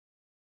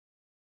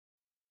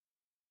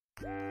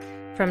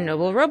From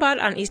Noble Robot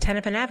on East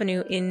Hennepin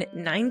Avenue in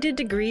 90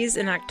 degrees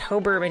in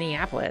October,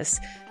 Minneapolis,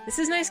 this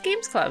is Nice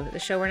Games Club, the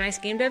show where nice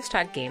game devs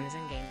talk games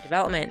and game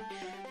development.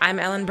 I'm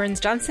Ellen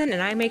Burns-Johnson,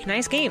 and I make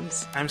nice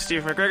games. I'm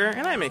Steve McGregor,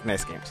 and I make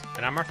nice games.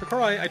 And I'm Mark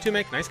McCrory. I too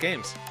make nice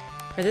games.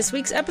 For this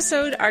week's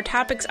episode, our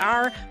topics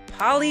are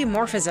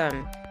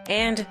polymorphism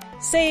and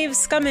save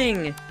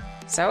scumming.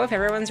 So if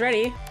everyone's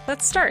ready,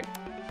 let's start.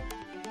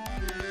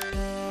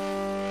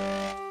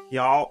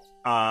 Y'all,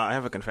 I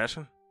have a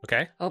confession.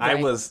 Okay. Oh boy. I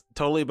was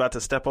totally about to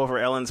step over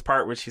Ellen's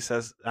part, which she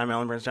says, I'm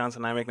Ellen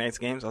Burns-Johnson, I make nice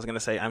games. I was going to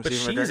say, I'm But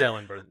Steve she's McGregor.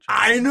 Ellen Burns.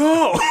 I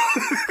know!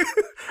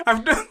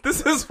 I've done,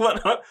 this is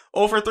what,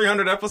 over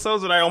 300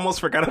 episodes, and I almost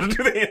forgot how to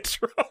do the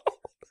intro.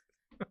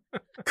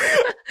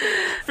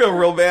 Feel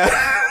real bad.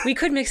 We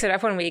could mix it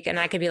up one week, and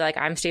I could be like,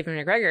 I'm Stephen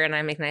McGregor, and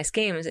I make nice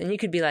games. And you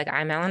could be like,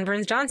 I'm Ellen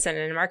Burns-Johnson,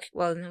 and Mark,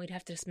 well, then we'd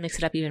have to just mix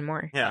it up even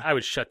more. Yeah. I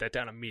would shut that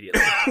down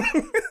immediately.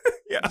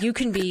 Yeah. You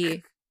can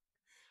be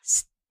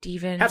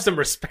Stephen. Have some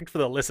respect for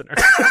the listener.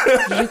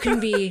 You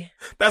can be...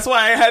 That's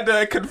why I had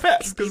to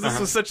confess, because this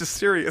was such a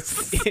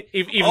serious...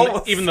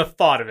 even the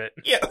thought of it.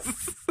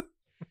 Yes.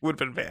 Would have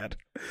been bad.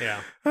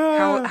 Yeah.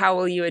 How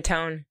will you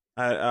atone?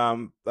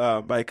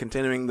 By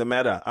continuing the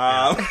meta.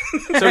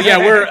 So yeah,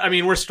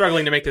 we're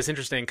struggling to make this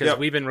interesting because Yep.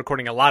 we've been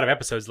recording a lot of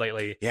episodes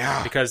lately.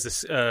 Yeah. Because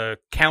this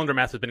calendar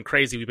math has been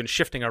crazy. We've been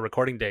shifting our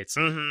recording dates.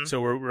 Mm-hmm.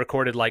 So we're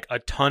recorded like a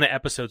ton of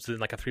episodes in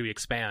like a 3-week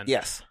span.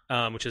 Yes.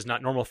 Which is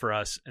not normal for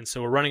us. And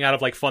so we're running out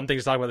of like fun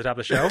things to talk about at the top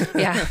of the show.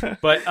 Yeah.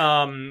 But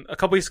a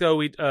couple weeks ago,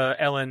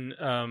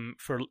 Ellen,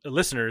 for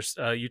listeners,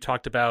 you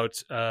talked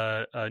about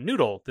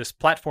Noodle, this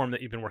platform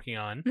that you've been working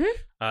on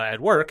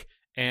at work.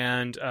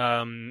 And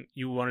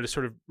you wanted to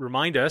sort of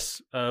remind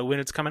us when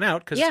it's coming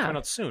out, because it's coming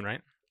out soon, right?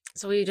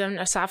 So we've done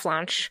a soft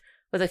launch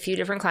with a few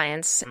different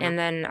clients, and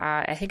then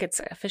I think it's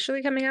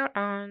officially coming out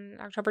on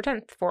October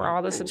 10th for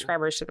all the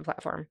subscribers to the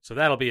platform. So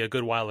that'll be a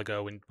good while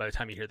ago by the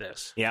time you hear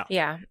this. Yeah.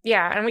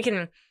 Yeah.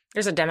 And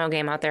there's a demo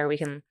game out there.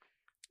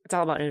 It's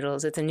all about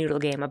noodles. It's a noodle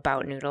game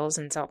about noodles,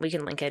 and so we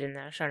can link it in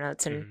the show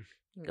notes, and you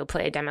can go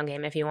play a demo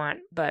game if you want.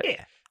 But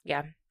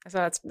yeah.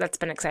 So that's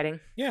been exciting.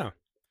 Yeah.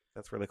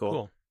 That's really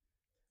cool.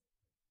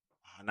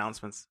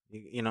 Announcements.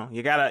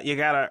 You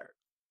gotta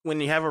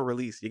when you have a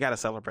release, you gotta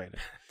celebrate it.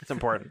 It's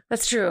important.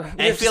 That's true.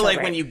 I feel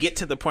like when you get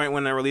to the point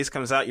when the release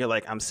comes out, you're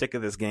like, I'm sick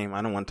of this game.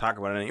 I don't want to talk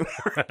about it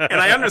anymore.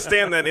 And I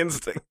understand that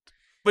instinct.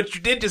 But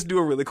you did just do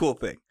a really cool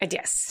thing.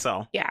 Yes.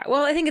 So yeah.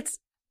 Well, I think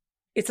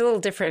it's a little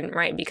different,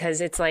 right? Because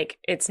it's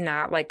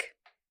not like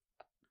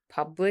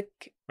public.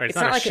 Right. It's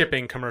not a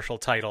shipping commercial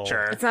title.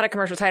 Sure. It's not a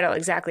commercial title.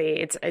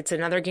 Exactly. It's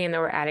another game that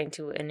we're adding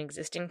to an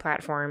existing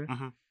platform.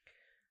 Mm-hmm.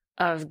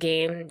 Of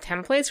game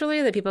templates,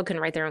 really, that people can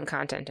write their own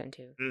content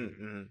into.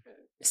 Mm-hmm.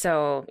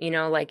 So,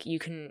 you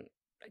can...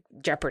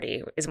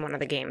 Jeopardy is one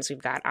of the games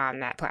we've got on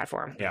that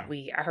platform. Yeah.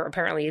 We are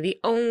apparently the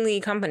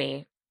only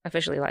company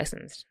officially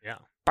licensed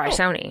by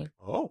Sony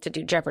to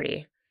do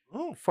Jeopardy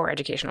for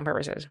educational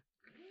purposes.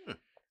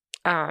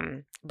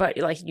 But,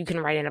 you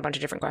can write in a bunch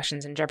of different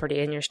questions in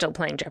Jeopardy, and you're still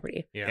playing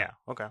Jeopardy. Yeah.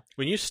 Okay.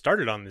 When you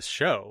started on this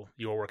show,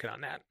 you were working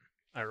on that.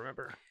 I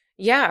remember.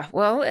 Yeah.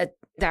 Well,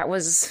 that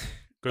was...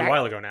 Good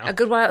while ago now. A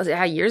good while,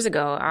 years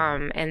ago.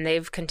 And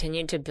they've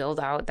continued to build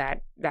out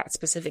that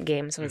specific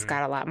game, so it's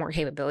got a lot more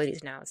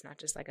capabilities now. It's not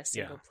just like a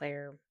single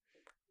player.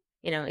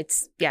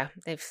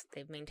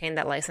 They've maintained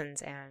that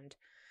license and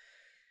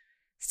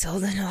still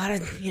done a lot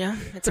of,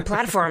 it's a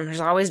platform. There's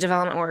always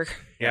development work.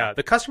 Yeah,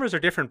 the customers are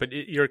different, but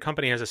your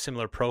company has a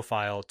similar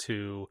profile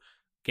to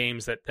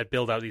games that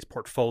build out these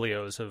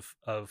portfolios of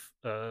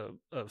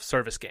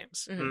service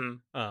games.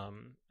 Mm-hmm.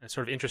 It's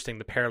sort of interesting,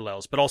 the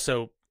parallels, but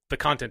also the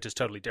content is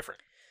totally different.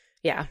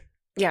 Yeah.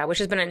 Yeah, which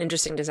has been an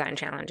interesting design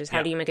challenge, is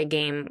how do you make a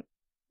game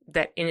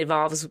that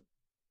involves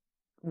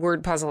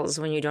word puzzles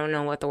when you don't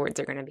know what the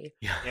words are going to be?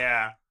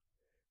 Yeah.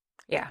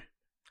 Yeah.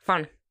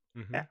 Fun.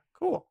 Mm-hmm. Yeah.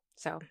 Cool.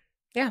 So,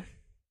 yeah.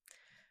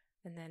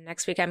 And then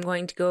next week I'm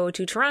going to go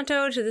to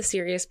Toronto to the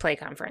Serious Play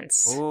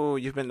Conference. Oh,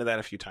 you've been to that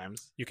a few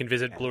times. You can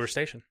visit Bloor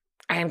Station.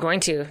 I am going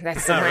to.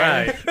 That's the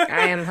plan. Right.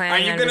 I am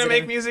planning Are you going to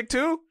make music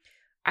too?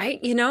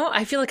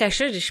 I feel like I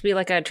should. It should be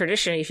like a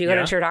tradition. If you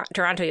go to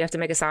Toronto, you have to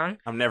make a song.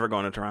 I'm never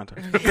going to Toronto.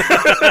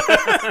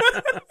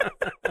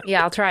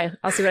 Yeah, I'll try.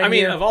 I'll see what I can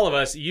do. Of all of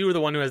us, you are the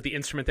one who has the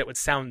instrument that would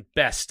sound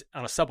best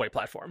on a subway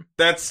platform.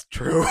 That's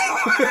true.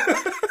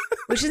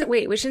 Which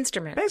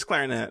instrument? Bass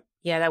clarinet.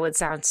 Yeah, that would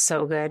sound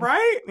so good.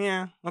 Right?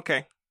 Yeah.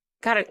 Okay.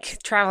 Got it.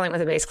 Traveling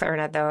with a bass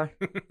clarinet, though.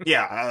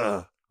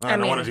 Yeah. I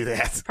don't want to do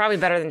that. Probably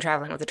better than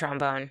traveling with a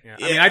trombone.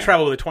 Yeah. I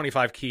travel with a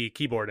 25-key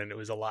keyboard, and it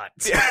was a lot.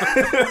 So.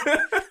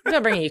 I'm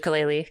going to bring a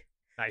ukulele.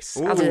 Nice.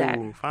 I'll do that.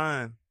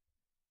 Fine.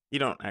 You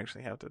don't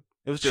actually have to.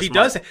 It was just she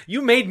does.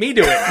 You made me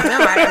do it.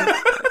 No,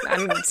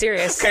 I'm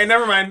serious. Okay,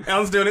 never mind.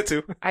 Ellen's doing it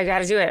too. I got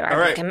to do it. All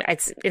right.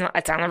 It's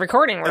on the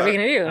recording. What are we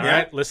going to do? All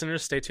right,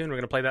 listeners, stay tuned. We're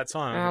going to play that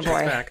song. Oh,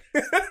 boy. Back.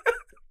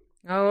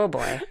 Oh,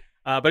 boy.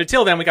 But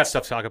until then, we got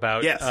stuff to talk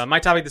about. Yes. My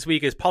topic this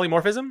week is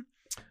polymorphism.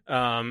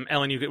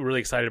 Ellen, you get really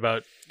excited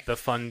about the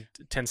fun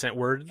 10-cent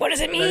word. What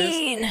does it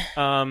mean?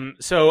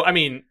 So, I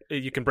mean,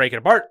 you can break it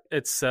apart.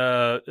 It's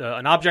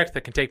an object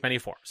that can take many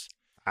forms.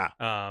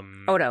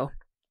 Odo.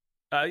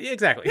 Yeah,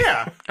 exactly.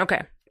 Yeah.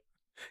 Okay.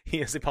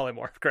 He is a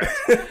polymorph, correct.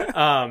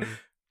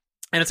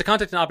 And it's a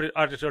context and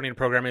object-oriented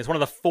programming. It's one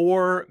of the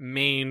 4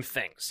 main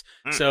things.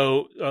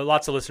 So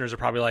lots of listeners are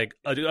probably like,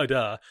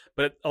 duh.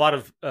 But a lot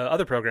of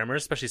other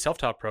programmers, especially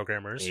self-taught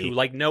programmers, who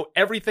like know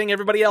everything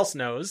everybody else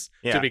knows,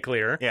 to be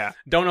clear,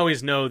 don't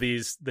always know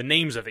the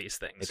names of these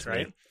things,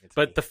 right?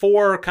 But the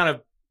 4 kind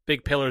of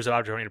big pillars of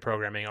object-oriented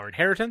programming are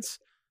inheritance,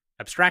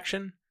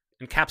 abstraction,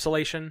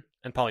 encapsulation,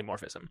 and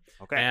polymorphism.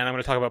 Okay. And I'm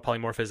going to talk about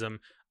polymorphism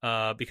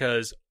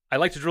because I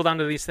like to drill down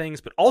to these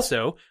things, but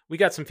also we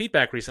got some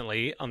feedback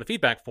recently on the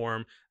feedback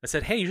forum that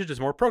said, hey, you should do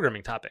some more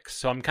programming topics.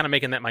 So I'm kind of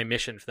making that my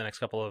mission for the next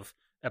couple of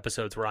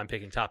episodes where I'm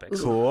picking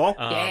topics. Cool.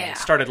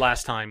 Started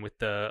last time with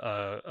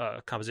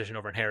the composition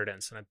over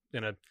inheritance, and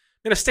I'm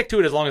gonna stick to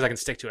it as long as I can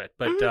stick to it.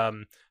 But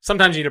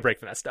sometimes you need a break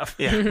from that stuff.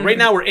 Yeah. Right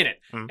now we're in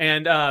it.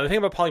 And the thing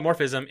about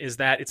polymorphism is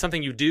that it's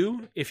something you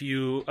do if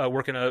you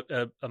work in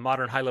a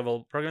modern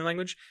high-level programming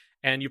language,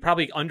 and you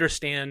probably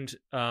understand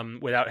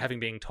without having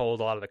been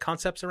told a lot of the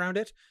concepts around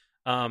it.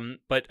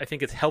 But I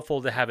think it's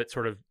helpful to have it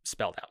sort of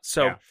spelled out.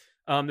 So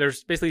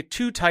there's basically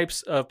 2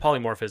 types of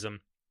polymorphism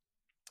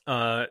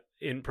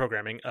in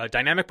programming,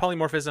 dynamic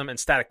polymorphism and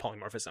static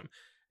polymorphism.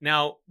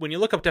 Now, when you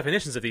look up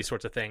definitions of these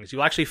sorts of things,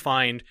 you'll actually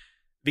find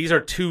these are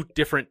 2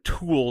 different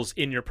tools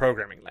in your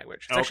programming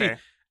language. It's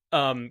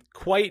actually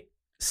quite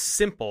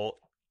simple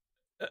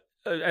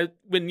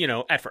when,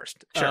 at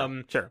first.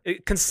 Sure.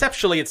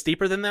 Conceptually, it's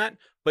deeper than that.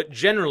 But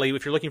generally,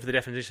 if you're looking for the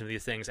definition of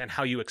these things and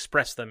how you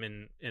express them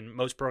in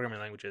most programming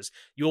languages,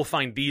 you'll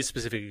find these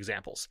specific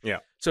examples. Yeah.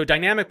 So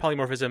dynamic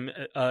polymorphism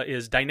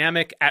is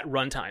dynamic at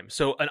runtime.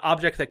 So an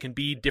object that can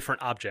be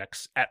different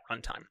objects at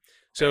runtime.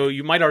 So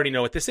you might already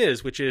know what this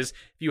is, which is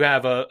if you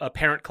have a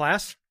parent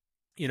class,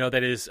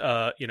 that is,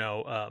 a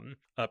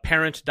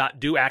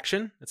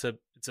parent.doAction. It's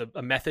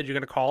a method you're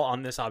going to call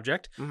on this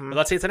object. But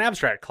let's say it's an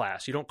abstract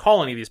class. You don't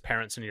call any of these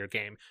parents in your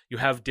game. You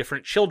have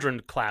different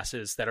children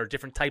classes that are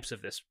different types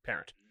of this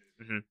parent.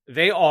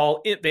 They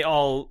all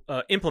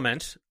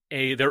implement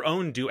their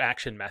own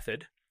doAction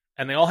method,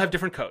 and they all have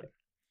different code.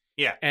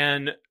 Yeah.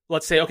 And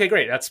let's say, okay,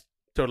 great. That's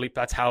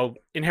how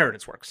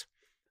inheritance works.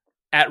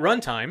 At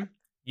runtime,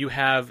 you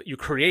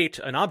create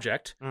an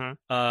object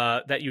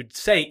that you'd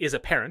say is a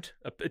parent,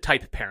 a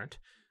type parent.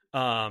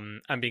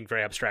 I'm being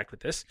very abstract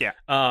with this. Yeah.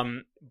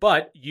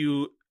 But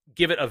you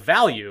give it a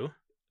value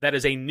that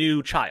is a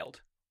new child,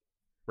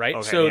 right?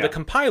 Okay, so the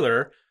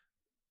compiler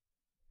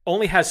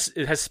only has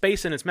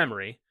space in its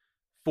memory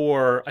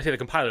for, I say the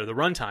compiler, the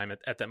runtime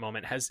at that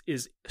moment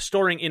is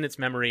storing in its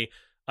memory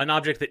an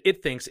object that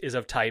it thinks is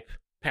of type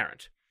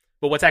parent.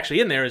 But what's actually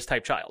in there is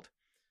type child.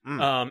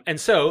 And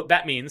so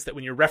that means that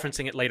when you're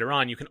referencing it later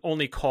on, you can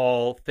only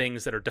call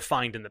things that are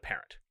defined in the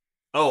parent.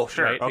 Oh,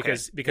 sure. Right? Okay.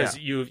 Because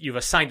you've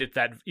assigned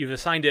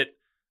it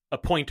a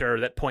pointer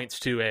that points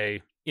to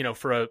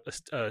for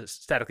a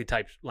statically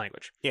typed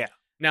language. Yeah.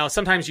 Now,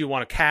 sometimes you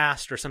want to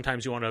cast, or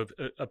sometimes you want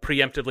to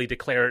preemptively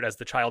declare it as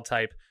the child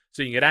type,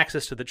 so you can get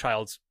access to the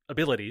child's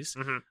abilities.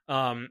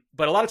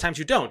 But a lot of times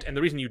you don't, and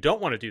the reason you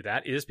don't want to do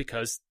that is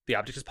because the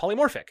object is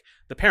polymorphic.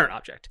 The parent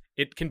object,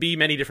 it can be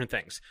many different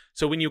things.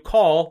 So when you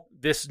call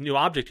this new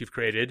object you've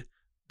created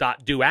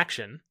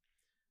 .doAction,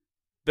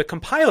 the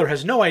compiler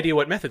has no idea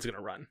what method's going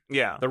to run.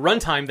 Yeah. The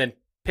runtime then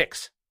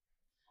picks.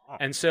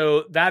 And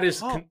so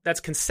that's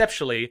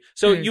conceptually.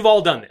 So you've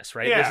all done this,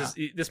 right? Yeah.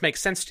 This makes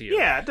sense to you.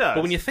 Yeah, it does.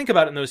 But when you think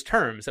about it in those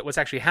terms, that what's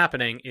actually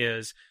happening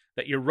is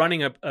that you're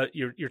running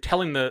you're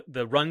telling the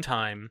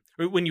runtime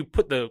when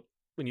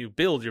you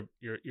build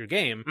your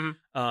game,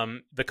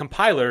 the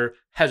compiler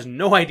has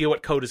no idea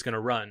what code is going to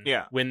run.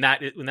 When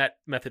that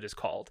method is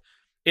called,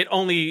 it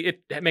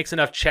makes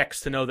enough checks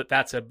to know that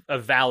that's a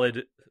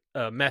valid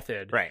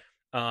method. Right.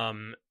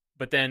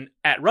 But then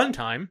at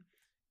runtime,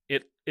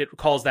 it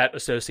calls that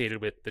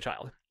associated with the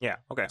child. Yeah.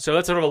 Okay. So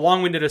that's sort of a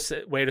long-winded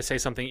way to say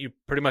something. You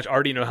pretty much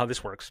already know how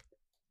this works,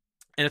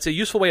 and it's a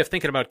useful way of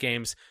thinking about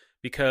games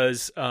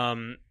because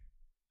when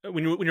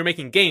you're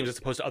making games as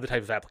opposed to other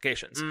types of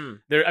applications,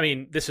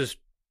 this is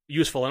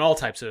useful in all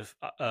types of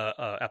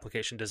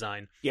application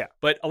design. Yeah.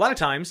 But a lot of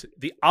times,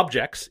 the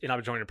objects in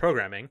object-oriented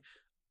programming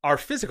are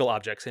physical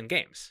objects in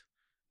games.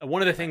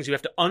 One of the things you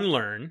have to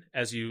unlearn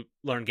as you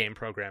learn game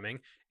programming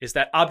is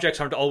that objects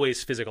aren't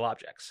always physical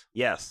objects.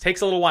 Yes.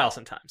 Takes a little while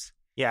sometimes.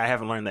 Yeah, I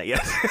haven't learned that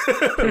yet.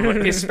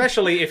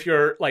 Especially if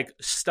you're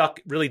stuck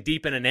really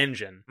deep in an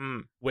engine,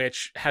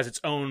 which has its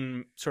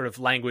own sort of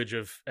language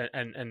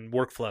and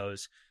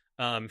workflows.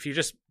 If you're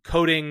just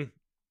coding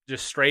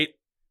just straight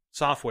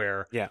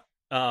software,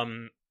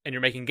 and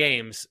you're making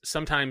games,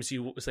 sometimes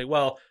you say,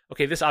 well,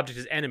 okay, this object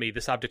is enemy,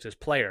 this object is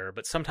player,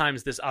 but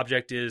sometimes this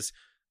object is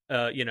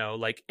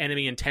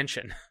enemy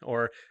intention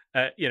or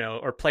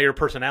player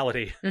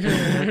personality, or,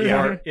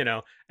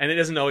 and it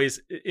isn't always,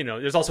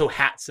 there's also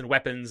hats and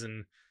weapons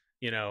and,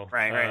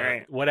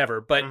 right. whatever.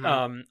 But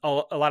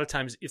a lot of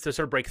times, if to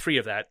sort of break free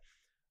of that,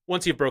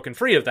 once you've broken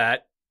free of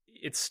that,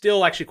 it's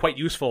still actually quite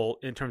useful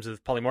in terms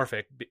of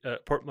polymorphic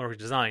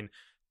design.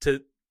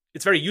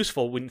 It's very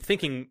useful when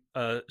thinking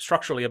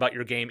structurally about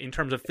your game in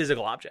terms of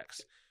physical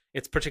objects.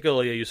 It's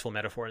particularly a useful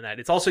metaphor in that.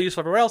 It's also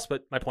useful everywhere else,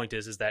 but my point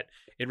is that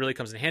it really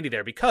comes in handy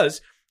there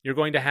because you're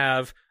going to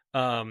have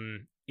a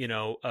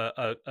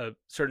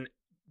certain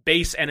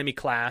base enemy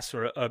class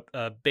or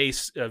a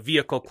base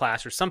vehicle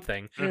class or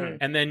something,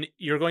 and then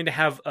you're going to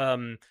have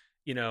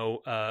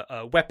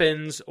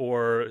weapons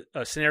or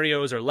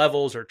scenarios or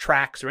levels or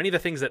tracks or any of the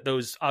things that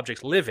those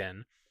objects live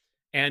in,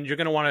 and you're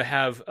going to want to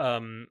have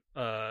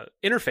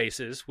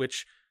interfaces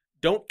which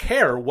don't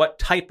care what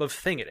type of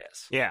thing it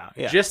is. Yeah.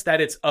 Just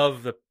that it's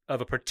of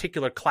a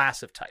particular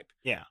class of type.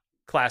 Yeah.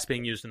 Class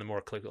being used in the more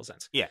colloquial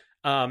sense. Yeah.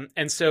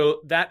 And so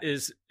that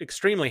is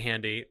extremely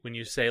handy when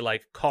you say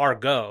like car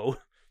go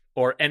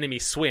or enemy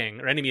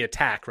swing or enemy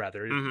attack,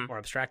 rather, more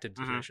abstracted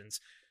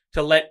definitions,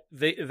 to let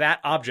that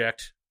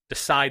object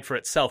decide for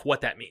itself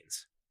what that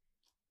means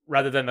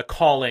rather than the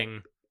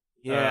calling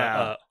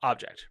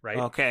object, right?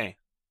 Okay.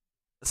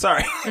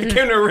 Sorry, I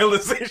came to a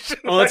realization.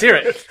 Well, let's hear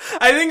it.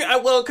 I think,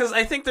 because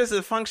I think there's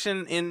a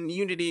function in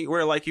Unity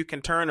where like you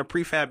can turn a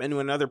prefab into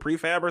another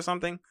prefab or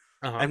something.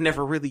 I've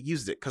never really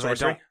used it because I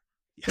don't.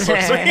 Yeah,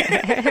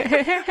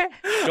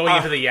 going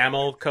into the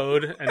YAML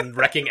code and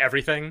wrecking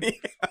everything.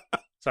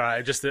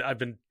 Sorry, I've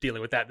been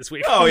dealing with that this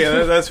week. Oh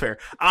yeah, that's fair.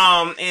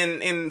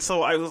 And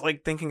so I was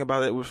like thinking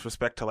about it with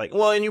respect to like,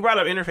 and you brought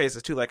up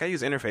interfaces too. Like I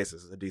use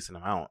interfaces a decent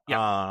amount.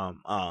 Yeah.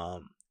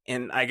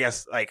 And I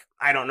guess like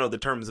I don't know the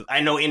terms of.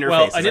 I know interfaces.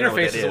 Well, an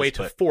interface is a way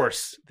to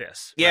force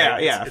this. Yeah,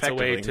 right? yeah. It's a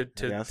way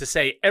to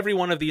say every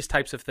one of these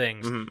types of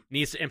things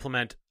needs to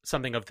implement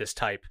something of this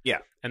type. Yeah,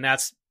 and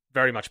that's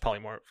very much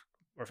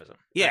polymorphism.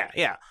 Yeah, right?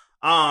 yeah.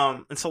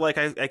 And so like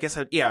I guess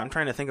I'm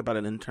trying to think about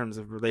it in terms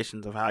of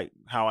relations of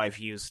how I've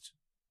used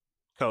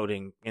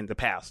coding in the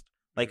past,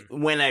 like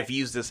when I've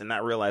used this and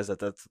not realized that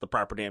that's the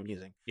property I'm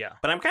using. Yeah,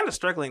 but I'm kind of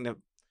struggling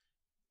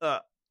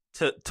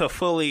to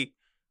fully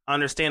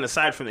understand,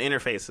 aside from the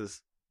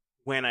interfaces,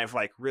 when I've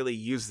like really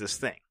used this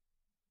thing.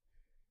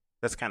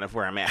 That's kind of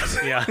where I'm at.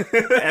 Yeah,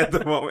 at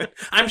the moment.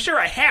 I'm sure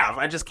I have.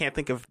 I just can't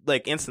think of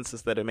like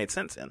instances that it made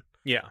sense in.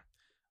 Yeah,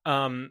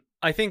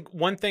 I think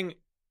one thing.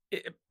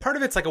 Part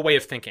of it's like a way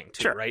of thinking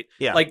too, sure. right?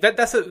 Yeah. Like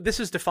this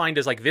is defined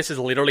as like this is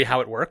literally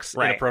how it works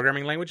in right. a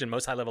programming language in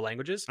most high level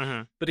languages.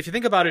 Mm-hmm. But if you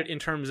think about it in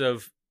terms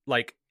of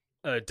like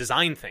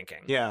design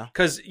thinking, yeah,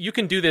 because you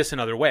can do this in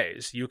other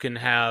ways. You can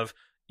have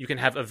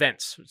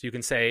events. So you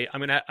can say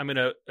I'm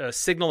gonna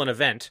signal an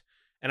event,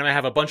 and I'm gonna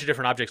have a bunch of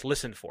different objects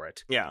listen for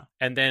it. Yeah,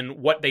 and then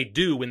what they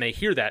do when they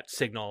hear that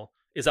signal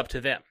is up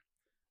to them.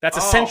 That's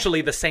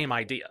essentially the same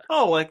idea.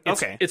 Oh, like,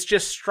 okay. It's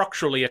just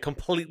structurally a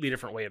completely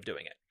different way of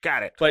doing it.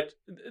 Got it. But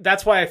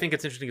that's why I think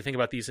it's interesting to think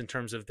about these in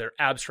terms of their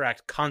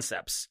abstract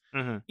concepts.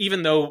 Mm-hmm.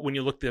 Even though when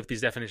you look at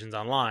these definitions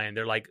online,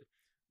 they're like,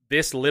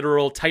 this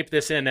literal, type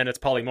this in and it's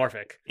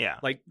polymorphic. Yeah.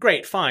 Like,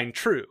 great, fine,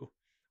 true.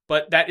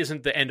 But that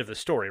isn't the end of the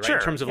story, right? Sure,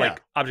 In terms of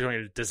like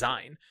object-oriented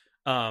design.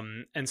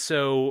 And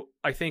so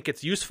I think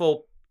it's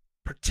useful,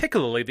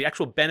 particularly the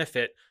actual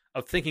benefit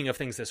of thinking of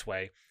things this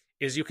way,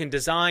 is you can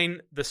design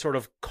the sort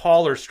of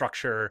caller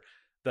structure,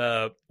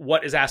 the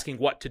what is asking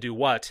what to do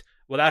what,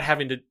 without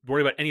having to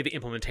worry about any of the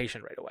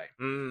implementation right away.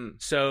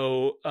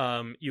 So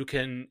you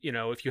can,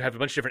 if you have a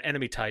bunch of different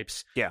enemy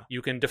types,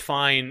 you can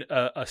define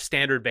a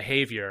standard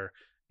behavior,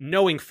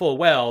 knowing full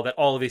well that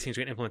all of these things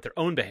are going to implement their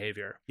own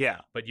behavior. Yeah.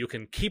 But you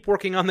can keep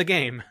working on the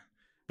game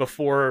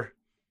before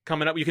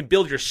coming up. You can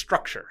build your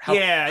structure, how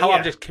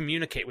objects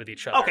communicate with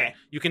each other. Okay.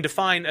 You can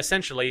define,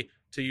 essentially,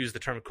 to use the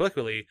term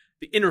colloquially,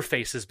 the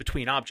interfaces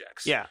between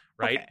objects. Yeah.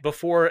 Right? Okay.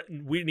 Before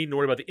we need to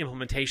worry about the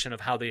implementation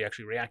of how they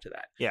actually react to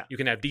that. Yeah. You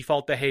can have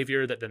default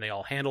behavior that then they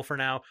all handle for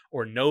now,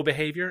 or no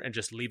behavior and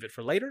just leave it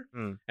for later.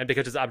 And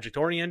because it's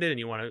object-oriented and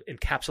you want to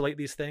encapsulate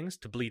these things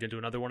to bleed into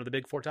another one of the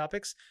big 4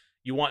 topics,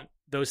 you want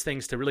those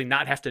things to really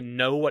not have to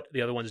know what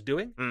the other one's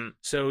doing.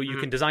 So you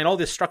can design all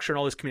this structure and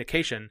all this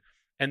communication,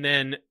 and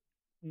then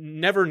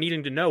never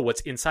needing to know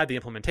what's inside the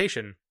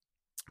implementation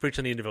for each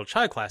of the individual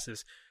child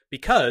classes,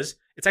 because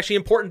it's actually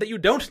important that you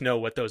don't know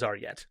what those are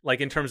yet,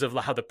 like in terms of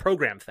how the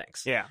program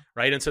thinks. Yeah.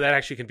 Right. And so that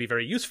actually can be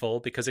very useful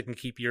because it can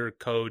keep your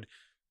code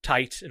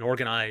tight and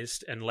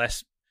organized and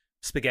less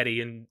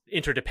spaghetti and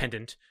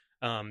interdependent,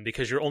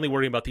 because you're only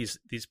worrying about these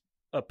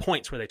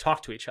points where they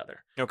talk to each other.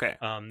 Okay.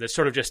 There's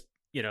sort of just,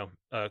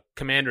 a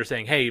commander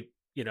saying, hey,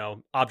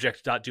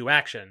 object.do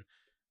action.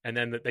 And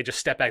then they just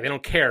step back. They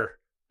don't care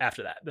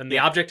after that. Then the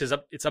object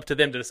it's up to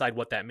them to decide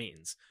what that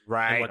means.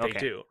 Right. And what they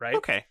do. Right.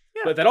 Okay.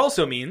 Yeah. But that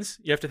also means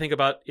you have to think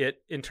about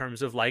it in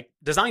terms of like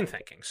design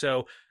thinking.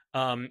 So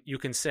you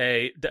can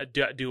say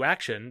do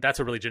action. That's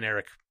a really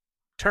generic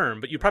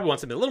term, but you probably want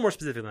something a little more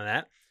specific than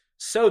that,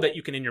 so that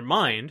you can, in your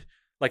mind,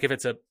 like if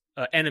it's a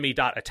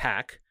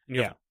enemy.attack and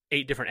you have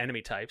 8 different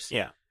enemy types,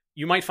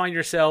 you might find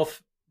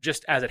yourself,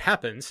 just as it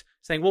happens,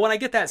 saying, well, when I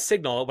get that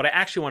signal, what I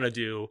actually want to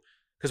do,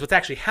 because what's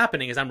actually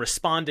happening is I'm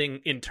responding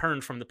in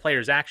turn from the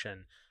player's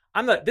action.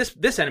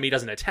 this enemy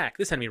doesn't attack.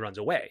 This enemy runs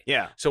away.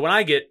 Yeah. So when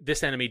I get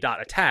this enemy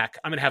dot attack,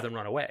 I'm going to have them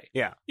run away.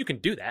 Yeah. You can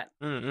do that.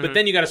 Mm-hmm. But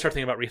then you got to start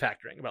thinking about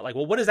refactoring, about like,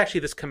 well, what is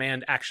actually this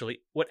command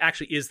what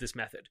actually is this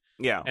method?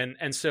 Yeah.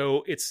 And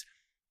so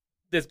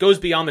this goes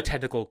beyond the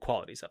technical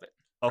qualities of it.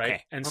 Okay.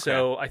 Right? And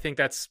so I think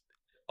that's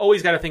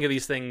always got to think of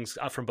these things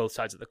from both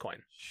sides of the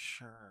coin.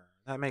 Sure.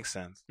 That makes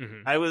sense.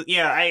 Mm-hmm.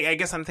 I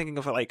guess I'm thinking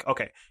of it like,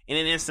 okay, in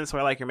an instance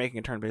where like you're making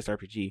a turn-based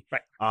RPG,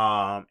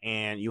 right?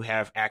 And you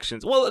have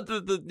actions. Well,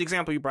 the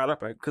example you brought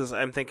up, right? Because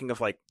I'm thinking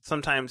of like a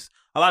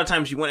lot of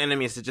times you want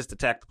enemies to just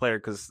attack the player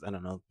because I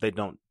don't know,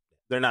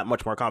 they're not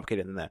much more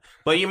complicated than that.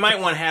 But you might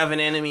want to have an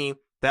enemy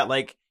that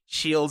like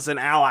shields an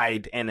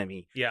allied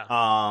enemy,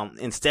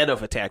 instead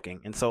of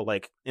attacking. And so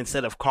like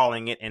instead of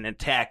calling it an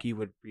attack, you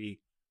would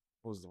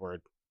what was the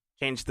word?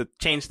 Change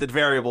the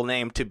variable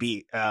name to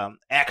be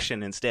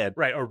action instead.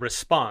 Right, or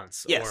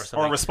response. Yes, or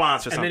something. Or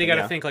response or something. And then you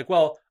got to think like,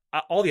 well,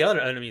 all the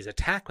other enemies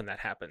attack when that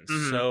happens.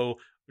 Mm-hmm. So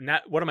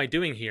what am I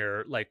doing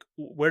here? Like,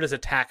 where does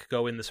attack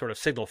go in the sort of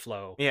signal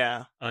flow?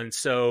 Yeah. And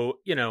so,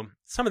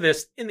 some of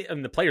this,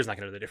 and the player's not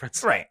going to know the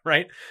difference. Right.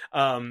 Right?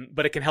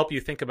 But it can help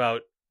you think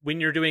about when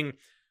you're doing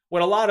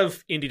what a lot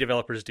of indie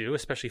developers do,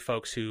 especially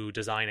folks who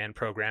design and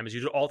program, is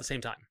you do it all at the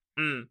same time.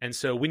 Mm. And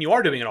so when you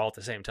are doing it all at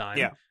the same time,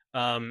 yeah.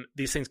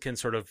 These things can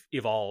sort of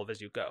evolve as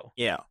you go.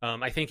 Yeah.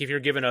 I think if you're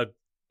given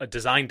a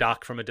design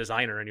doc from a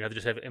designer and you have to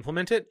just have to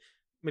implement it,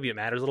 maybe it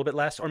matters a little bit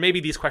less, or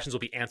maybe these questions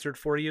will be answered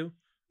for you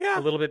a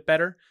little bit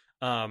better.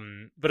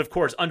 But of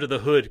course, under the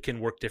hood can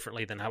work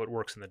differently than how it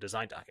works in the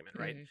design document,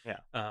 right? Yeah.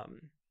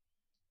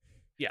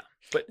 Yeah.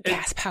 But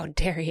gasp! How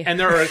dare you? And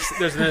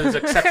there's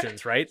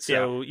exceptions, right?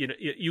 So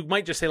you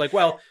might just say like,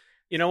 well,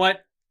 you know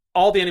what?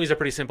 All the enemies are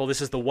pretty simple.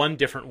 This is the one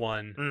different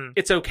one. Mm.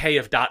 It's okay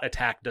if dot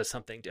attack does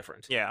something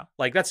different. Yeah.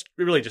 Like that's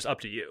really just up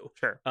to you.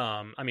 Sure.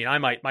 I mean,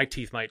 my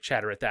teeth might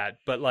chatter at that,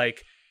 but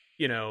like,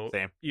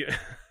 Same.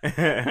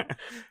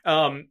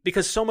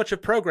 Because so much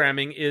of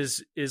programming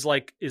is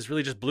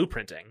really just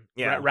blueprinting,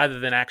 rather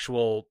than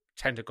actual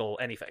technical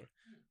anything,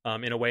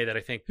 in a way that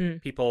I think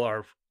people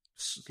are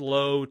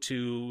slow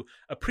to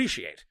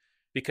appreciate,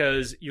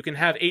 because you can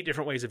have 8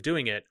 different ways of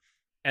doing it,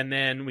 and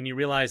then when you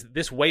realize that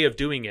this way of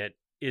doing it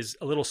is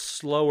a little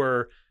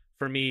slower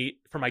for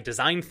my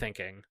design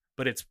thinking,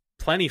 but it's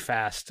plenty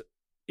fast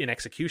in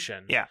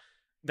execution. Yeah.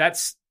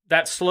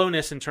 That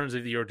slowness in terms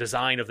of your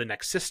design of the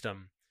next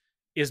system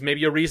is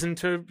maybe a reason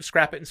to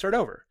scrap it and start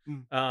over.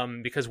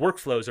 Because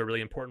workflows are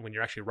really important when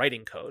you're actually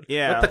writing code.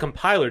 Yeah. Let the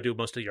compiler do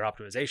most of your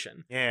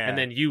optimization. Yeah. And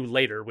then you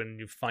later, when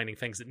you're finding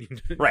things that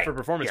need for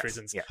performance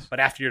reasons. Yes. But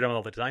after you're done with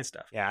all the design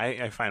stuff. Yeah,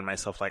 I find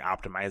myself like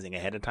optimizing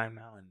ahead of time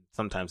now, and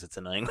sometimes it's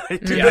annoying when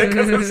I do that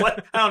because it's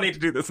like, I don't need to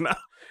do this now.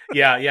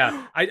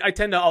 Yeah. I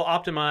tend to I'll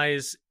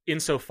optimize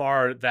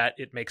insofar that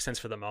it makes sense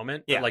for the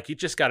moment. Yeah. But like, you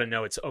just got to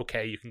know it's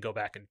okay. You can go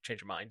back and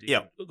change your mind. You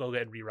can go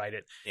ahead and rewrite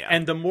it. Yeah.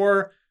 And the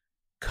more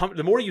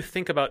you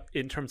think about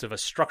in terms of a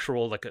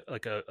structural, like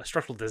a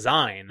structural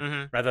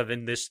design, rather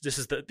than this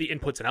is the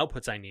inputs and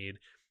outputs I need,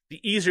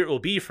 the easier it will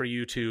be for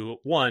you to,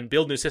 one,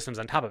 build new systems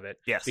on top of it.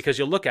 Yes. Because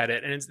you'll look at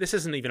it, and this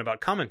isn't even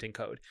about commenting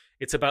code.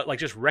 It's about like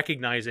just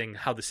recognizing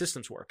how the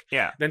systems work.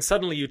 Yeah. Then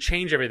suddenly you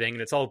change everything,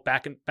 and it's all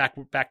back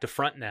to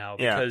front now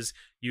because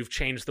you've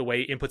changed the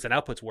way inputs and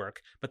outputs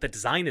work, but the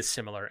design is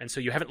similar, and so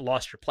you haven't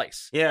lost your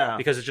place. Yeah.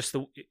 Because it's just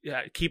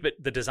keep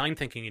the design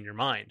thinking in your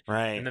mind.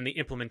 Right. And then the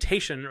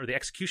implementation or the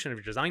execution of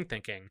your design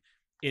thinking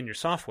in your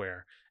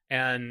software.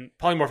 And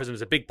polymorphism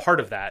is a big part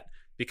of that,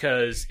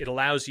 because it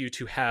allows you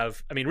to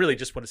have, I mean, really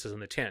just what it says on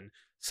the tin.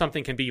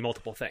 Something can be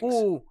multiple things.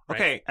 Ooh, right?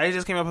 Okay. I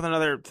just came up with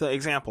another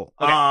example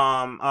Okay.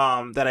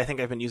 that I think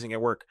I've been using at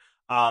work.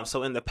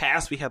 So in the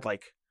past, we had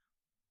like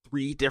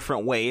 3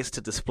 different ways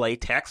to display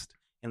text,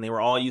 and they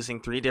were all using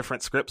 3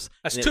 different scripts.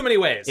 That's too many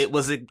ways. It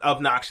was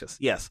obnoxious.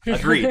 Yes,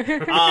 agreed.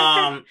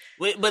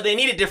 But they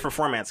needed different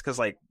formats because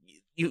like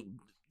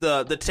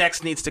the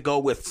text needs to go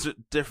with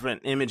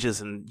different images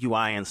and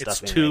UI and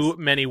stuff. It's too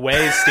many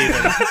ways,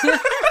 Stephen.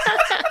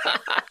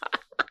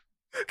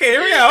 Okay,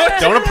 here we go.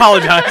 Don't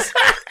apologize.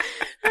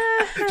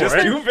 Just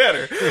do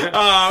better.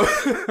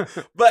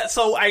 But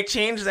so I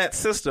changed that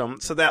system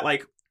so that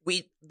like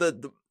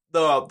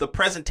the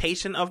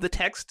presentation of the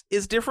text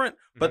is different,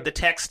 but the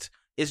text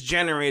is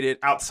generated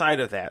outside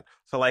of that.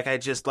 So like I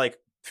just like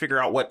figure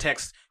out what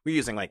text we're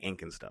using, like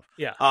ink and stuff.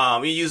 Yeah.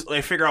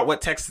 I figure out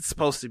what text it's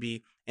supposed to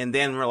be, and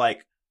then we're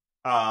like,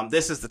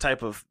 this is the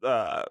type of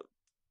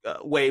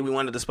way we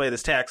want to display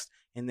this text.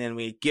 And then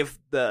we give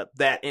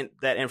that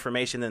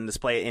information and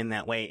display it in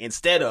that way,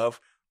 instead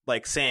of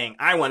like saying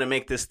I want to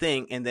make this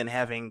thing and then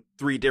having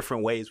 3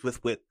 different ways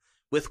with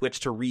which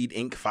to read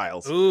ink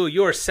files. Ooh,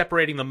 you're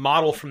separating the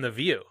model from the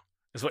view.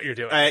 Is what you're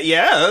doing.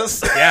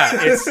 Yes. Yeah.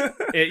 It's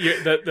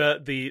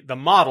the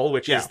model,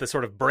 which is the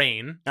sort of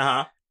brain.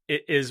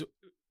 It is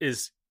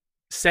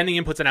sending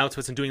inputs and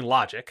outputs and doing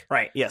logic.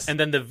 Right. Yes. And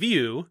then the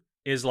view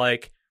is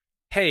like,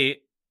 hey,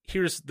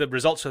 here's the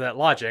results of that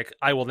logic.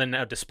 I will then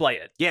now display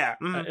it. Yeah.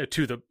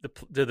 To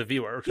the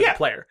viewer or to the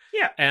player.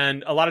 Yeah.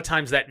 And a lot of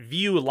times that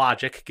view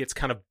logic gets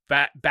kind of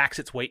backs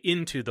its way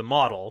into the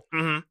model.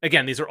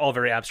 Again, these are all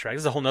very abstract.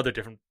 This is a whole other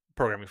different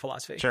programming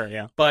philosophy. Sure.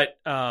 Yeah. But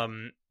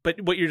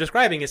what you're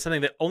describing is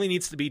something that only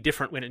needs to be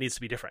different when it needs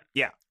to be different.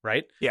 Yeah.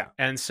 Right? Yeah.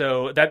 And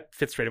so that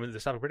fits straight into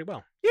this topic pretty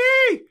well.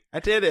 Yay! I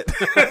did it.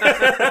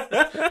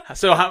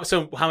 So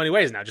how many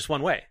ways now? Just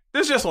one way?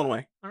 There's just one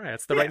way. All right,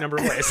 that's the right number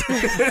of ways.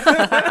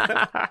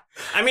 I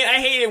mean, I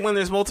hate it when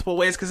there's multiple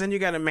ways because then you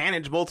got to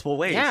manage multiple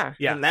ways. Yeah.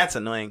 And that's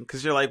annoying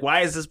because you're like,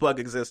 why does this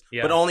bug exist,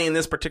 but only in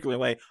this particular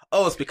way?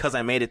 Oh, it's because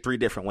I made it 3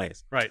 different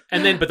ways. Right.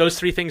 And then, but those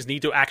 3 things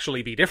need to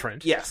actually be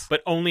different. Yes.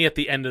 But only at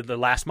the end of the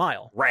last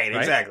mile. Right?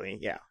 Exactly.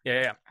 Yeah.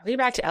 Yeah. Are we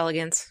back to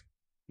elegance?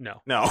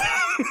 No.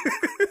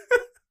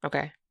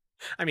 Okay.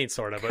 I mean,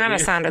 sort of. Kind of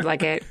sounded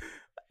like it.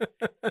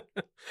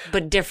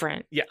 But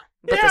different. Yeah.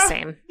 But the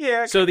same.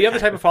 Yeah. So the other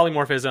type of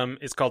polymorphism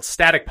is called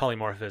static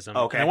polymorphism.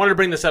 Okay. And I wanted to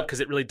bring this up because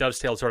it really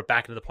dovetails sort of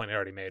back into the point I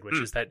already made, which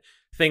is that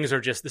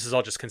this is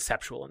all just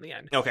conceptual in the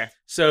end. Okay.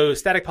 So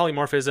static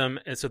polymorphism,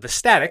 and so the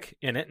static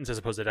in it, as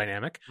opposed to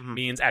dynamic,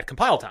 means at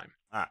compile time.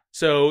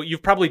 So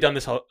you've probably done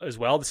this as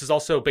well. This is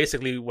also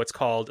basically what's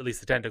called, at least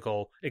the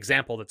technical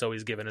example that's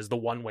always given as the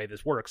one way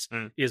this works,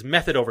 is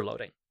method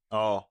overloading.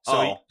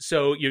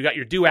 So you got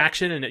your do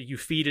action and you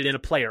feed it in a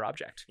player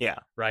object. Yeah.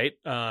 Right?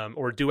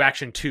 Or do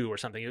action 2 or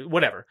something,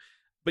 whatever.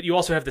 But you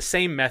also have the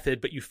same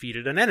method, but you feed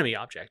it an enemy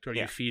object, or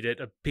you feed it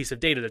a piece of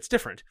data that's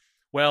different.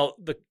 Well,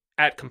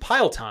 at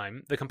compile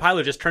time, the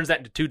compiler just turns that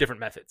into 2 different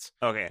methods.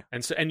 Okay.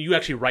 And you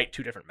actually write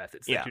 2 different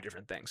methods, 2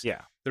 different things.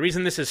 Yeah. The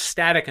reason this is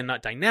static and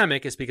not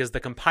dynamic is because the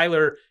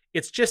compiler,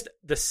 it's just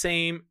the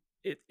same.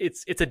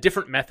 It's a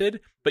different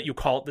method, but you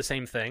call it the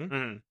same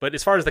thing. But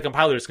as far as the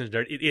compiler is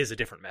concerned, it is a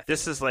different method.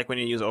 This is like when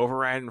you use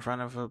override in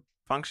front of a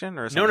function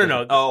or something?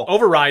 No. Oh.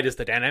 Override is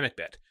the dynamic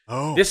bit.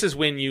 Oh. This is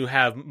when you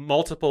have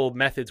multiple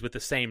methods with the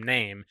same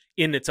name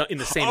in the same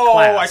class. Oh,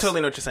 I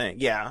totally know what you're saying.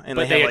 Yeah. And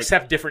but they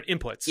accept different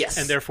inputs. Yes.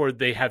 And therefore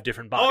they have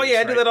different bodies. Oh,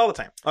 yeah, I do that all the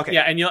time. Okay.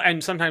 Yeah,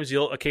 and sometimes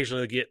you'll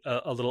occasionally get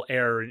a little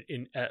error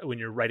in when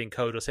you're writing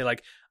code. It'll say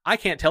like, I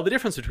can't tell the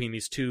difference between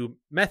these 2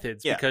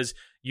 methods because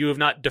you have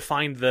not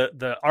defined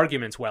the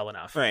arguments well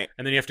enough. Right.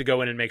 And then you have to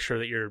go in and make sure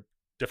that you're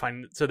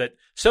defined so that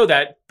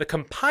the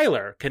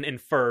compiler can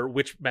infer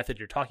which method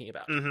you're talking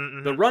about.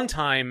 The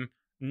runtime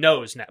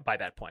knows by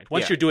that point.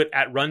 Once you do it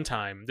at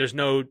runtime, there's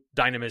no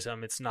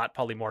dynamism. It's not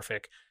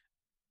polymorphic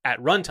at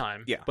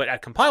runtime, but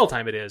at compile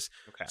time it is.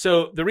 Okay.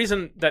 So the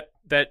reason that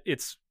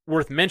it's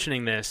worth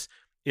mentioning this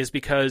is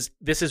because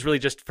this is really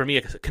just, for me,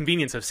 a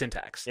convenience of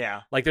syntax.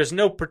 Yeah. Like there's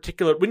no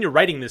particular, when you're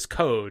writing this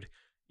code,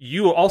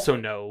 you also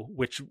know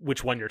which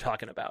one you're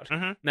talking about.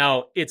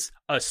 Now, it's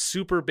a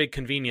super big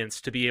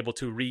convenience to be able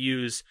to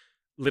reuse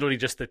literally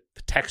just the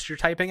text you're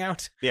typing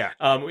out. Yeah.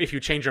 If you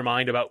change your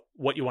mind about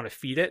what you want to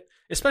feed it,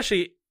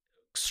 especially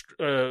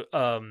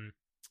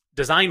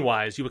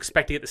design-wise, you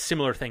expect to get the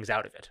similar things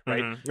out of it,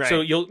 right? Right. So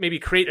you'll maybe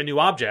create a new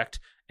object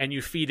and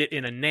you feed it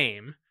in a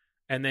name,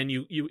 and then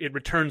it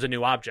returns a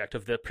new object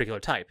of the particular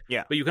type.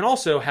 Yeah. But you can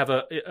also have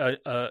an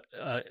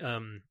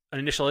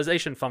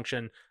initialization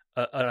function,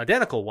 an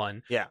identical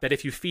one. Yeah. That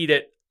if you feed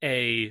it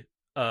an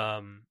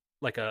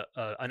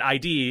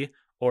ID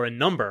or a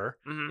number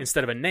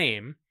instead of a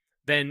name,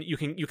 then you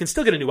can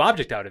still get a new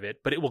object out of it,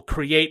 but it will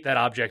create that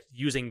object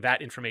using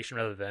that information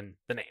rather than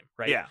the name,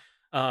 right? Yeah.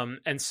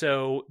 And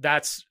so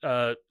that's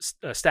a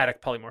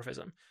static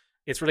polymorphism.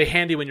 It's really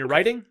handy when you're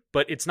writing,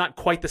 but it's not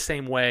quite the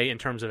same way in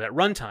terms of at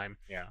runtime.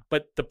 Yeah.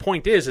 But the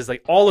point is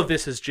like all of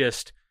this is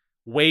just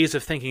ways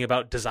of thinking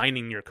about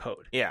designing your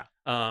code. Yeah.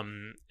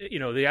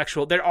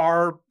 There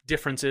are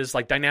differences,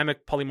 like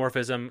dynamic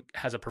polymorphism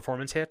has a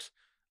performance hit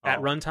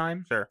at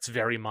runtime. Sure. It's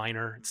very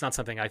minor. It's not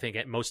something I think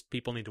most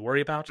people need to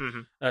worry about.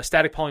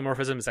 Static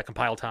polymorphism is at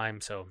compile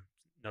time, so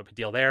no big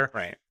deal there.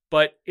 Right.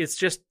 But it's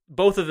just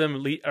both of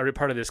them are a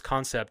part of this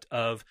concept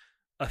of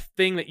a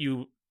thing that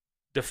you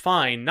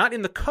define, not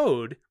in the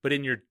code, but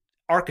in your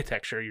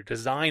architecture, your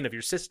design of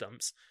your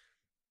systems,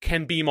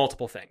 can be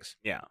multiple things.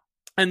 Yeah.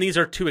 And these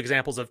are 2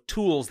 examples of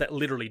tools that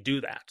literally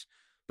do that.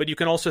 But you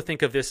can also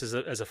think of this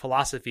as a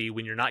philosophy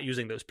when you're not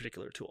using those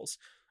particular tools.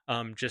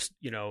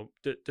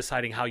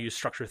 Deciding how you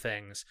structure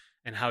things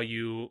and how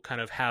you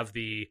kind of have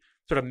the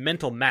sort of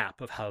mental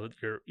map of how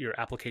your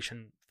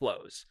application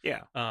flows.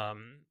 Yeah.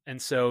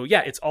 And so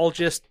it's all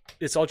just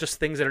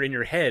things that are in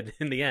your head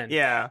in the end.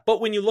 Yeah. But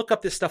when you look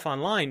up this stuff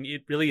online,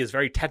 it really is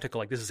very technical.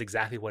 Like this is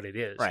exactly what it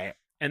is. Right.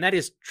 And that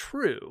is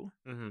true.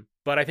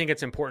 But I think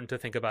it's important to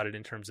think about it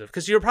in terms of,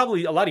 because a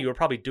lot of you are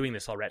probably doing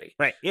this already.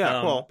 Right.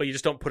 Yeah. Cool. But you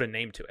just don't put a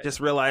name to it. Just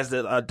realized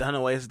that a ton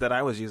of ways that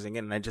I was using it,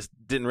 and I just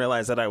didn't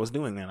realize that I was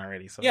doing that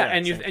already. So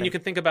and you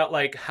can think about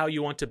like how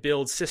you want to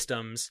build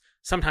systems,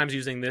 sometimes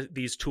using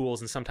these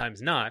tools and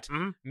sometimes not.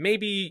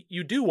 Maybe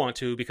you do want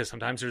to, because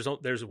sometimes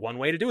there's one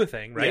way to do a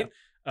thing, right?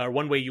 Yeah.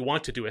 One way you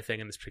want to do a thing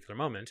in this particular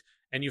moment,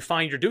 and you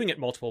find you're doing it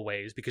multiple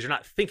ways because you're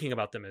not thinking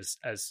about them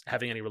as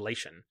having any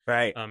relation.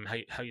 Right.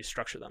 How you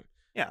structure them.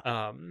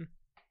 Yeah.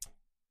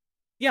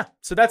 Yeah,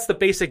 so that's the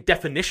basic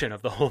definition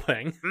of the whole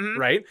thing, Mhm.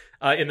 right?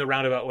 In the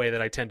roundabout way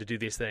that I tend to do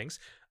these things.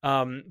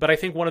 But I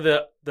think one of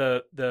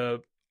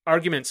the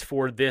arguments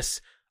for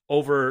this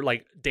over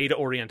like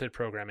data-oriented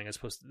programming as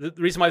opposed to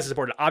the reason why this is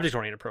important to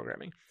object-oriented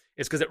programming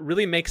is because it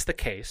really makes the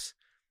case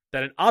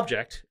that an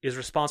object is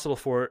responsible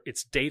for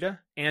its data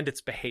and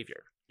its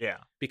behavior. Yeah.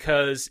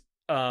 Because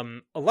a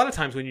lot of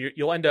times when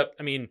you'll end up,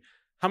 I mean,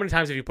 how many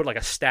times have you put like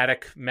a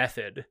static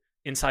method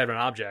inside of an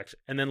object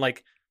and then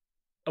like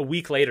a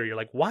week later you're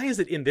like, why is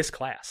it in this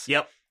class?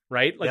 Yep.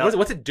 Right? Like, Yep.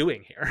 what's it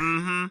doing here?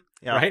 Mm-hmm.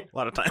 Yeah, Right? A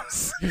lot of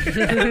times.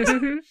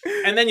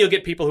 And then you'll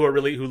get people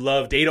who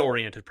love data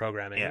oriented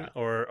programming Yeah.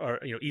 or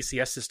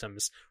ECS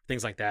systems,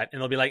 things like that,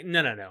 and they'll be like,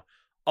 no.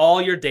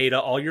 All your data,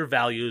 all your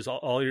values,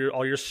 all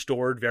your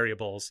stored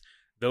variables,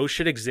 those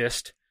should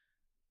exist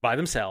by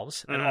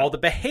themselves, and all the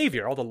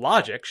behavior, all the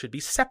logic should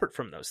be separate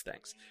from those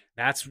things.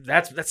 That's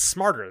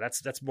smarter.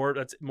 That's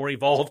more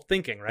evolved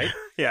thinking, right?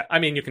 Yeah. I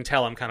mean, you can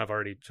tell I'm kind of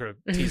already sort of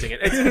teasing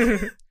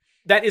it.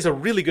 That is a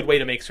really good way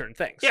to make certain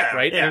things, Yeah,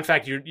 right? yeah. And in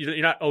fact, you're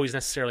not always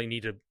necessarily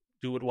need to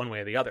do it one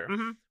way or the other.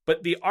 Mm-hmm.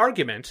 But the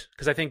argument,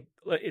 because I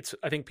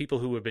think people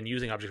who have been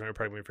using object-oriented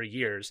programming for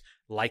years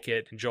like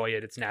it, enjoy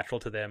it, it's natural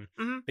to them.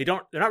 Mm-hmm.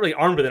 They're not really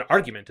armed with an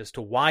argument as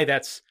to why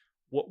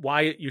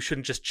you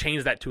shouldn't just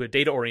change that to a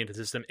data-oriented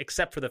system,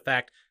 except for the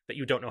fact that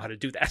you don't know how to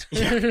do that,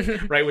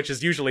 right? Which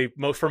is usually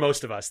for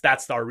most of us,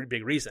 that's our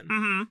big reason.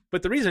 Mm-hmm.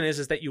 But the reason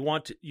is that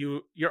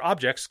your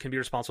objects can be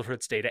responsible for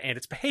its data and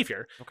its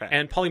behavior. Okay.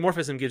 And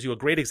polymorphism gives you a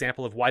great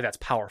example of why that's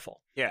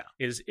powerful. Yeah.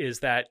 Is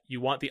that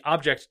you want the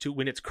object to,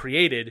 when it's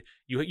created,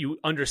 you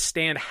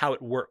understand how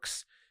it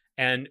works.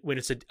 And when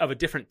it's of a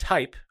different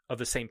type of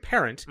the same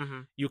parent,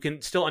 Mm-hmm. you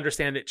can still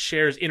understand it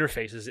shares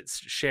interfaces, it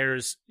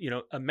shares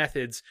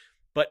methods,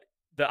 but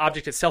the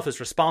object itself is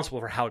responsible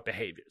for how it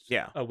behaves.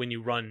 Yeah. When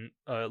you run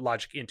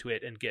logic into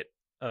it and get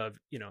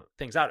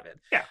things out of it.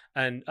 Yeah.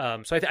 And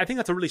so I think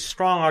that's a really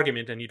strong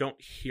argument, and you don't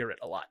hear it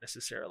a lot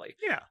necessarily.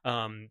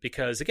 Yeah.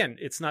 Because again,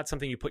 it's not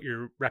something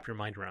you wrap your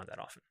mind around that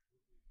often.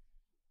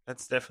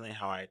 That's definitely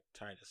how I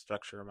try to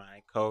structure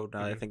my code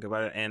now that I Mhm. think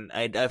about it. And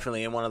I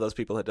definitely am one of those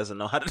people that doesn't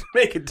know how to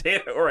make a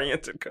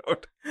data-oriented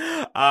code.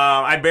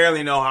 I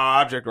barely know how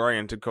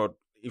object-oriented code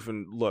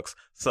even looks.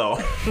 So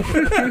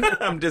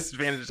I'm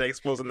disadvantaged, I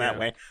suppose, in that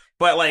way.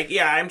 But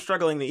I'm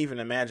struggling to even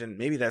imagine,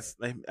 maybe that's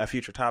a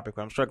future topic,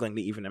 but I'm struggling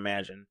to even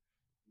imagine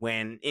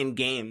when in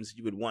games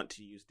you would want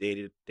to use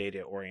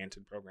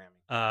data-oriented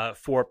programming.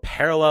 For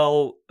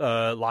parallel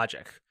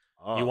logic.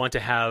 Oh. You want to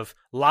have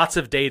lots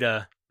of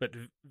data, but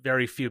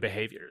very few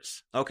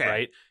behaviors. Okay.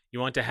 Right? You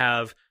want to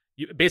have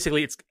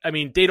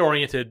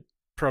data-oriented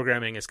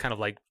programming is kind of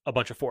like a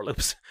bunch of for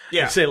loops.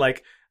 Yeah. You say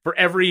for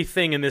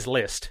everything in this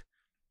list,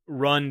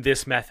 run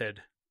this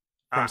method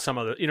from some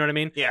other, you know what I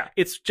mean? Yeah.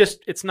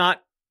 It's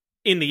not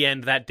in the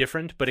end that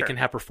different, but Sure. it can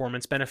have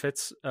performance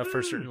benefits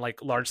for certain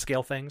large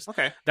scale things.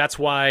 Okay. That's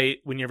why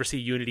when you ever see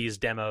Unity's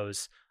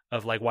demos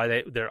of why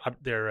their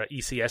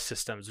ECS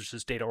systems, which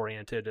is data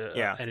oriented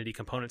entity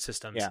component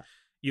systems,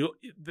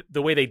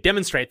 the way they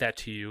demonstrate that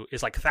to you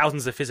is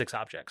thousands of physics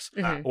objects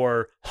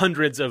or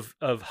hundreds of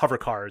hover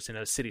cars in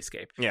a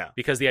cityscape. Yeah.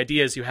 Because the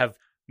idea is you have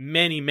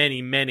many,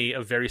 many, many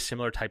of very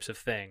similar types of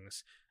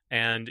things.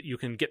 And you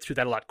can get through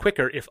that a lot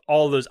quicker if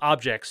all those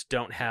objects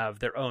don't have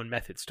their own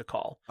methods to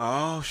call.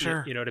 Oh,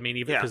 sure. You know what I mean?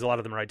 Even because a lot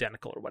of them are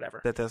identical or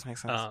whatever. That does make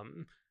sense.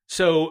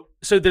 So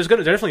there's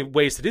definitely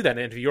ways to do that.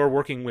 And if you're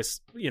working with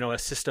a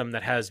system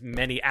that has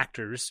many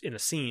actors in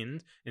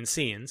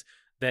scenes,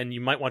 then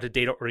you might want to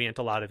data orient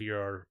a lot of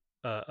your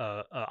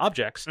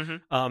objects.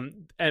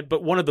 Mm-hmm.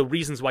 But one of the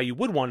reasons why you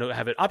would want to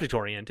have it object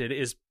oriented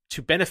is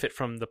to benefit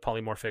from the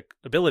polymorphic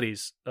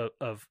abilities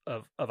of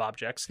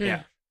objects.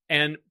 Yeah.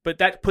 But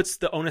that puts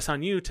the onus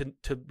on you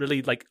to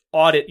really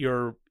audit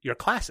your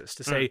classes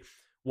to say,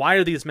 why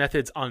are these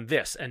methods on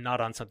this and not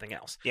on something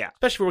else? Yeah.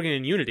 Especially working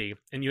in Unity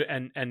and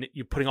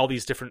you're putting all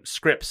these different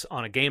scripts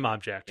on a game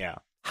object. Yeah.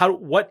 How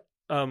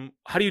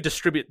do you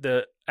distribute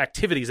the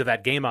activities of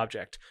that game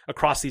object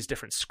across these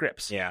different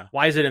scripts? Yeah.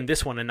 Why is it in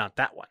this one and not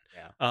that one?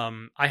 Yeah.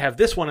 I have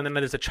this one, and then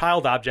there's a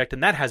child object,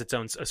 and that has its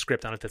own a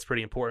script on it that's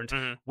pretty important.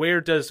 Mm-hmm.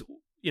 Where does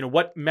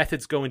what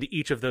methods go into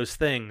each of those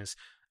things?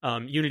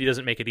 Unity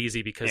doesn't make it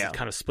easy because it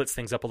kind of splits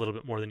things up a little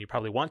bit more than you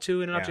probably want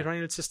to in an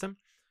object-oriented system.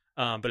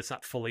 But it's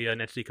not fully an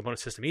entity component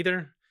system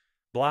either.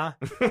 Blah.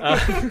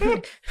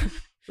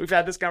 We've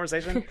had this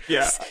conversation.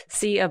 Yeah.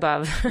 See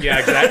above. Yeah,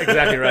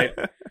 exactly right.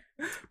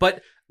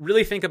 But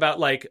really think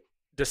about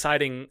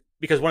deciding,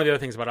 because one of the other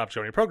things about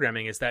object-oriented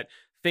programming is that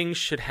things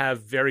should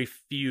have very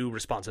few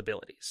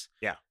responsibilities.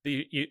 Yeah.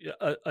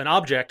 An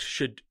object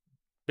should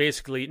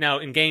basically, now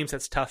in games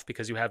that's tough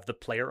because you have the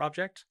player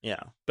object.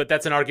 Yeah. But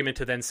that's an argument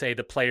to then say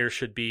the player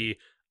should be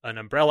an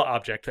umbrella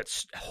object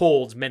that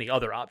holds many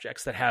other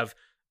objects that have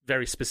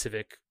very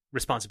specific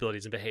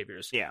responsibilities and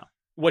behaviors. Yeah.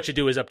 What you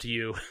do is up to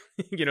you.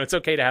 It's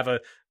okay to have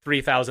a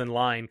 3,000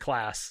 line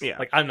class. Yeah.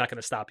 I'm not going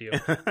to stop you.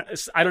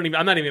 I'm not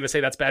even going to say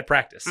that's bad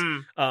practice.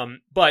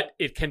 But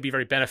it can be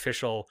very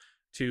beneficial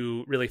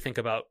to really think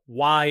about,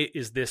 why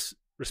is this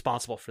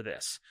responsible for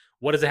this?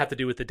 What does it have to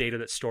do with the data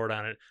that's stored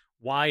on it?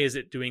 Why is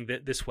it doing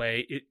this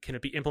way? Can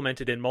it be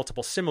implemented in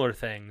multiple similar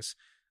things?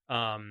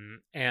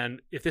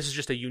 And if this is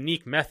just a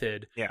unique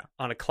method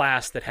on a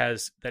class that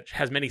has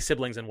many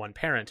siblings and one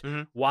parent,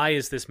 why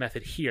is this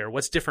method here?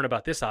 What's different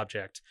about this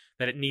object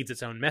that it needs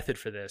its own method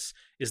for this?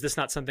 Is this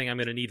not something I'm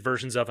going to need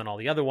versions of in all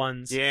the other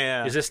ones?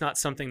 Yeah. Is this not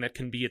something that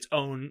can be its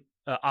own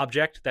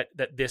object that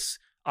this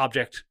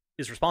object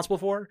is responsible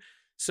for?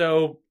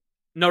 So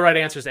no right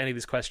answers to any of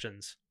these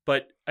questions,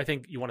 but I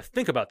think you want to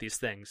think about these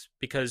things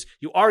because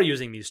you are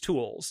using these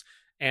tools,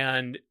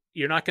 and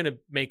you're not going to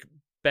make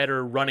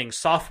better running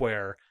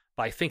software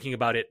by thinking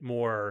about it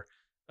more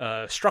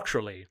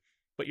structurally,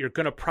 but you're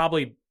going to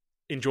probably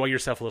enjoy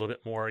yourself a little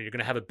bit more. You're going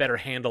to have a better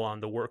handle on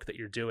the work that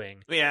you're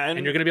doing. Yeah, and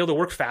you're going to be able to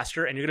work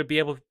faster, and you're going to be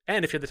able,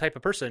 and if you're the type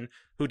of person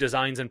who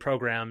designs and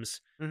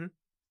programs,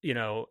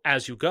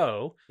 as you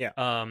go,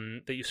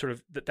 that you sort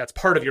of, that's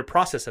part of your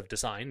process of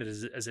design,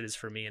 as it is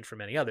for me and for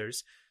many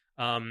others,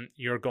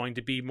 you're going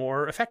to be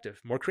more effective,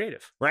 more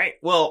creative. Right.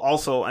 Well,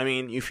 also, I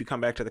mean, if you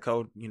come back to the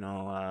code,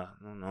 I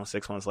don't know,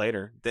 6 months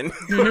later, then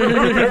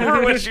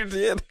remember what you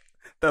did.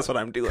 That's what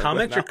I'm doing.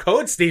 Comment your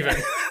code, Steven.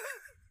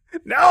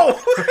 No.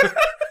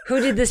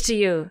 Who did this to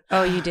you?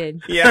 Oh, you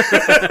did. Yeah.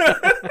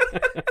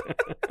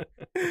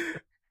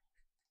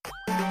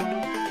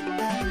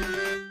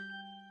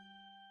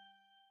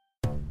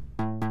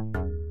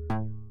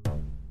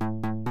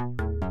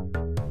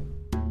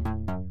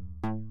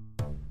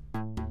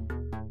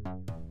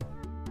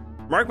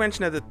 Mark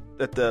mentioned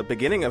at the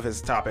beginning of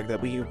his topic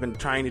that we've been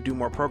trying to do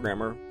more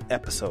programmer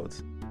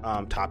episodes,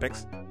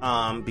 topics,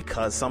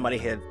 because somebody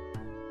had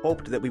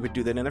hoped that we would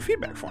do that in a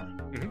feedback form.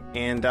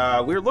 And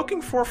we're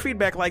looking for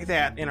feedback like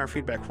that in our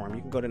feedback form.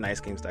 You can go to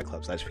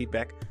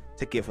nicegames.club/feedback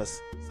to give us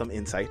some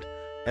insight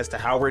as to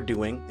how we're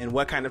doing and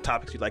what kind of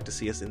topics you'd like to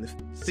see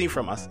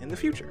from us in the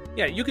future.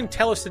 Yeah, you can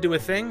tell us to do a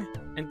thing,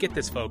 and get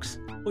this, folks,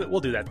 we'll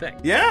do that thing.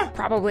 Yeah,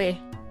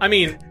 probably. I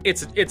mean,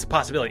 it's a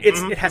possibility.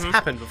 It has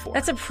happened before.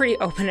 That's a pretty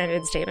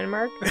open-ended statement,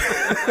 Mark.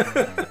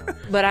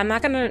 But I'm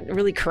not going to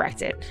really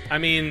correct it. I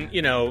mean,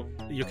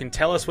 you can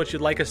tell us what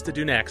you'd like us to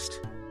do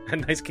next at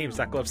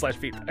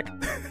nicegames.club/feedback.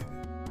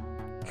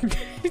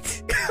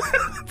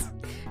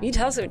 You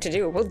tell us what to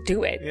do, we'll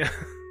do it. Yeah.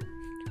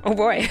 Oh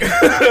boy.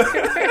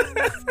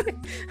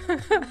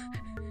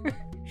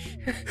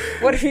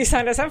 What have you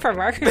signed us up for,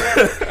 Mark?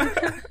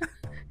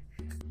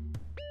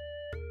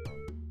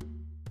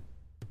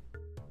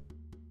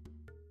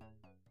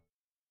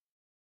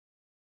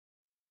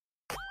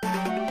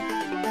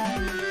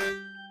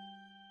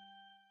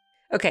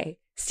 Okay,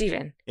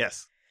 Steven.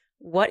 Yes.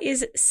 What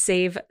is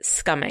save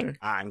scumming?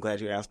 I'm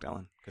glad you asked,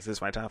 Ellen, because this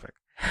is my topic.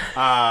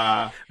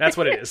 That's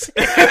what it is.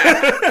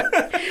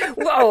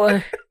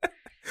 Whoa.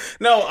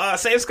 No,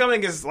 save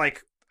scumming is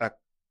like a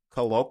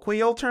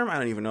colloquial term. I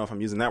don't even know if I'm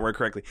using that word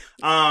correctly.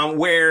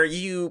 Where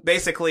you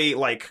basically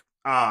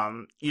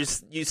you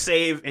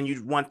save and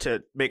you want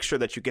to make sure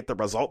that you get the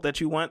result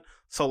that you want.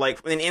 So like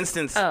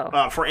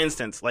for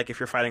instance, like if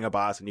you're fighting a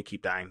boss and you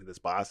keep dying to this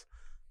boss,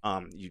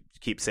 you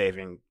keep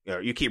saving,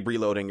 or you keep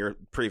reloading your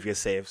previous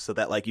save so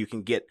that like you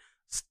can get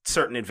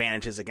certain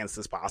advantages against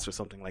this boss or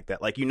something like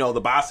that. Like,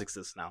 the boss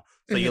exists now,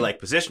 so you like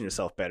position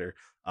yourself better,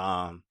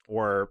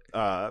 or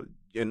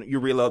you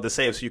reload the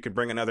save so you can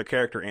bring another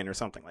character in or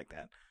something like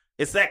that.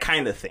 It's that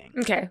kind of thing.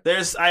 Okay.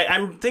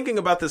 I'm thinking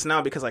about this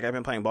now because like I've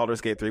been playing Baldur's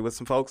Gate 3 with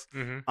some folks,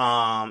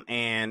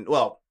 and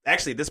well,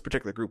 actually this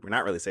particular group we're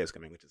not really save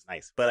scumming, which is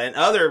nice. But in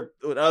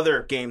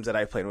other games that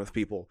I've played with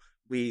people,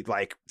 we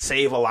like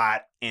save a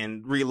lot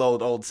and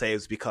reload old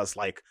saves because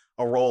like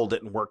a roll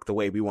didn't work the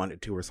way we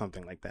wanted to or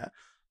something like that.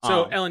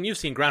 So, Ellen, you've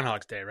seen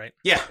Groundhog's Day, right?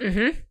 Yeah. Mm-hmm.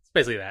 It's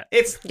basically that.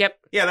 Yep.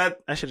 Yeah,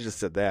 that I should have just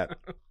said that.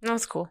 No,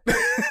 it's cool.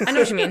 I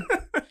know what you mean.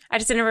 I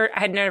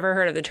had never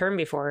heard of the term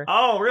before.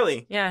 Oh,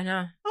 really? Yeah,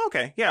 no.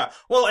 Okay, yeah.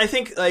 Well, I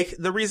think like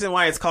the reason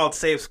why it's called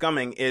save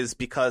scumming is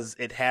because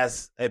it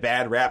has a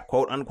bad rap,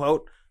 quote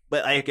unquote,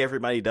 but like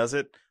everybody does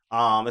it.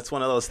 It's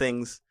one of those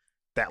things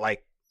that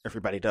like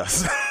everybody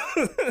does.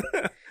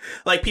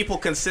 Like people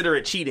consider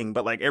it cheating,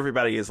 but like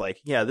everybody is like,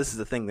 yeah, this is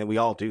a thing that we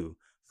all do.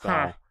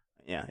 So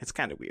yeah, it's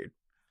kind of weird.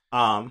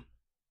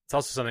 It's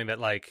also something that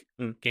like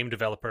game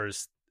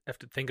developers have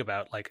to think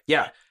about. Like,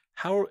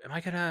 how am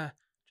I gonna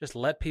just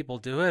let people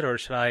do it, or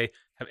should I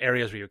have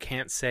areas where you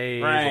can't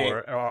save,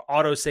 or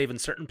auto save in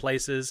certain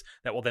places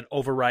that will then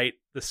overwrite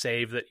the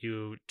save that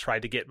you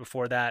tried to get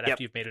before that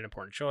after you've made an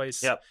important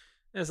choice? Yep.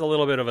 There's a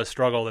little bit of a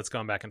struggle that's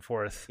gone back and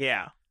forth.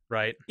 Yeah.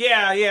 Right.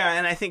 Yeah,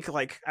 and I think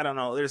like I don't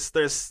know. There's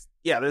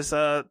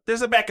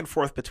a back and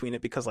forth between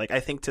it because like I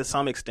think to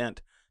some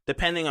extent,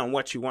 depending on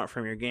what you want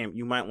from your game,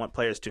 you might want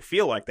players to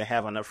feel like they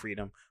have enough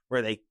freedom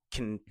where they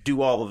can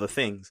do all of the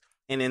things.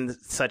 And in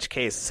such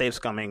case, save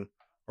scumming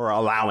or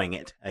allowing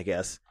it, I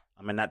guess,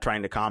 I'm not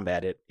trying to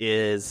combat it,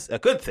 is a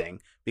good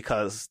thing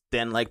because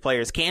then like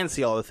players can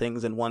see all the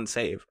things in one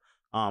save.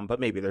 But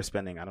maybe they're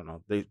spending, I don't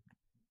know,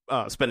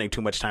 spending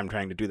too much time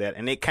trying to do that,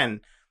 and it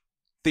can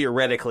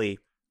theoretically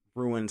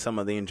ruin some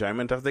of the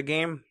enjoyment of the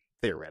game.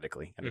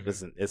 Theoretically, and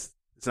it's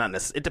It's not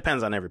it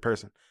depends on every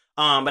person.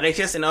 But I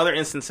guess in other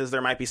instances,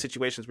 there might be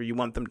situations where you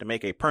want them to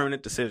make a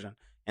permanent decision,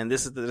 and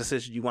this is the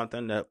decision you want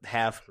them to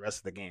have for the rest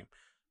of the game.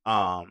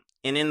 And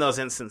in those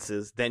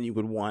instances, then you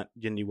would want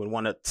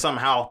to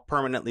somehow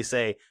permanently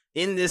say,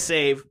 in this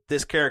save,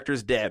 this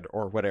character's dead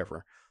or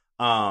whatever.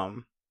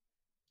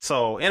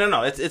 So I don't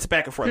know. It's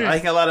back and forth. I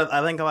think a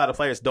lot of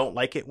players don't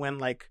like it when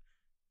like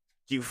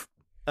you've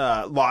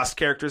lost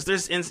characters.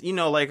 There's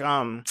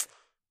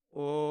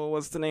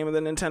what's the name of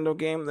the Nintendo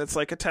game that's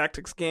like a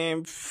tactics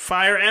game?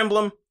 Fire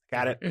Emblem.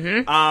 Got it.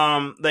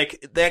 Mm-hmm.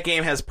 Like that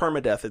game has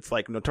permadeath. It's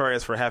like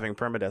notorious for having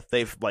permadeath.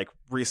 They've like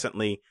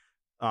recently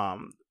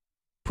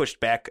pushed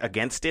back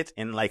against it,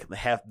 and like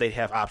they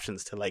have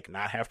options to like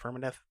not have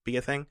permadeath be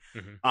a thing.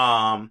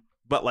 Mm-hmm.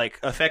 But like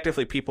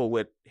effectively people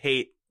would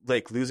hate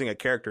like losing a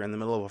character in the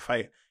middle of a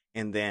fight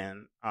and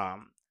then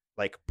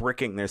like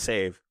bricking their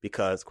save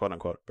because quote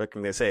unquote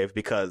bricking their save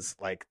because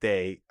like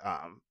they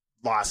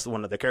lost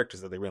one of the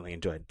characters that they really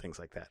enjoyed, things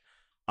like that.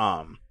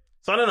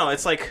 So I don't know,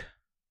 it's like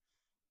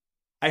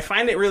I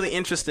find it really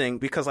interesting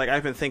because like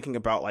I've been thinking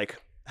about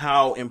like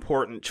how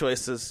important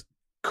choices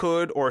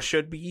could or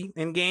should be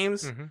in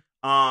games. Mm-hmm.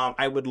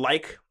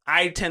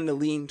 I tend to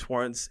lean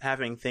towards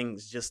having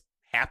things just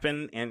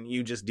happen and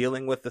you just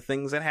dealing with the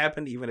things that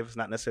happened, even if it's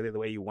not necessarily the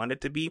way you want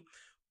it to be.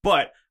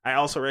 But I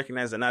also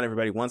recognize that not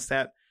everybody wants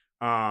that.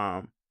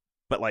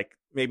 But like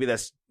maybe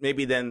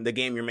then the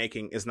game you're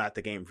making is not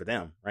the game for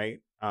them,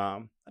 right?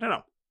 I don't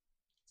know.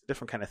 It's a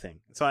different kind of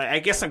thing. So I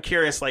guess I'm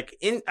curious,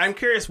 I'm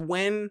curious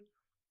when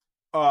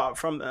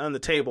from on the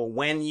table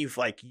when you've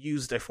like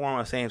used a form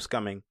of save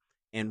scumming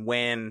and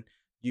when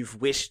you've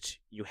wished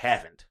you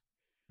haven't.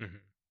 Mm-hmm.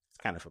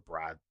 It's kind of a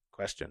broad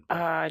question.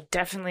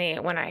 Definitely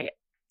when I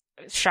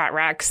shot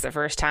Rex the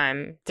first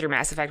time through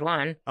Mass Effect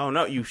 1. Oh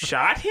no, you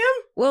shot him?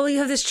 Well, you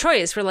have this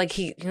choice where like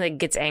he like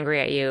gets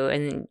angry at you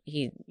and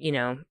you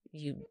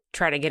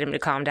try to get him to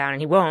calm down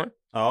and he won't.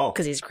 Oh.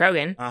 Because he's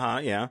Krogan.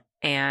 Yeah.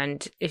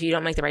 And if you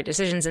don't make the right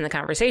decisions in the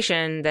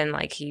conversation, then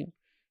like you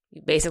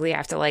basically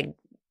have to like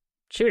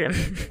shoot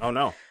him. Oh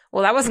no.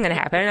 Well, that wasn't going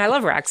to happen. I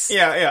love Rex.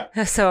 Yeah.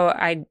 So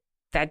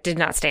that did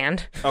not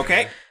stand.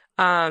 Okay.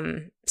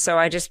 So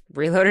I just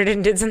reloaded it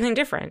and did something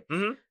different.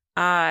 Mm-hmm.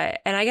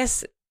 And I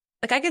guess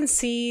like I can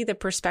see the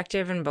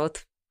perspective on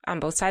both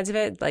sides of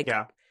it. Like,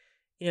 yeah.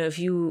 If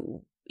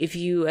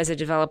you as a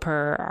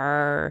developer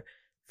are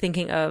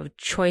thinking of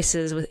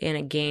choices within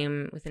a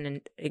game,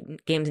 within a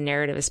game's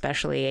narrative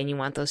especially, and you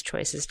want those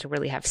choices to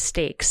really have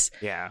stakes,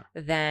 yeah,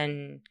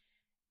 then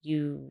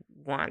you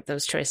want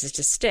those choices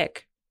to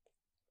stick.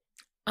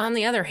 On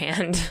the other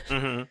hand,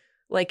 mm-hmm.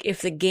 like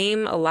if the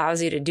game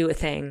allows you to do a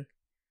thing,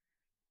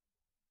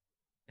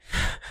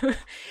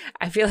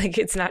 I feel like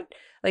it's not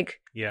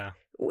like, yeah,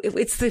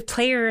 it's the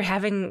player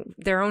having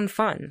their own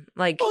fun.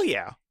 Like, oh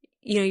yeah,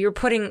 you're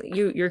creating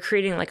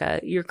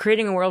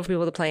a world for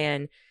people to play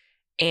in,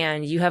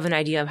 and you have an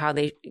idea of how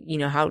they,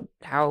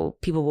 how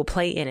people will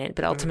play in it,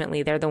 but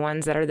ultimately they're the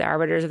ones that are the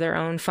arbiters of their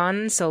own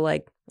fun. So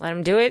like, let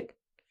them do it,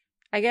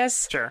 I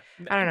guess. Sure.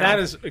 I don't know. That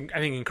is, I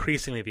think,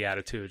 increasingly the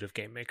attitude of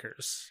game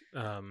makers,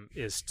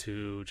 is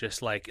to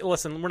just like,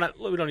 listen, we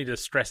don't need to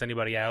stress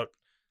anybody out.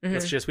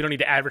 Mm-hmm. We don't need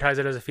to advertise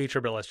it as a feature,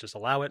 but let's just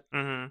allow it.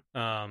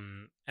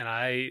 Mm-hmm. And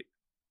I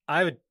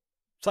have a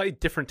slightly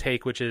different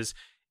take, which is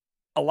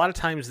a lot of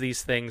times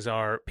these things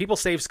are, people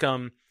save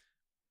scum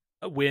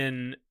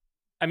when,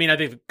 I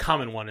think the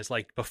common one is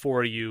like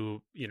before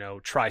you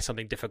try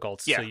something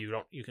difficult, so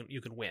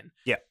you can win.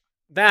 Yeah.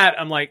 That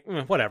I'm like,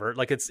 whatever.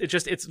 Like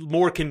it's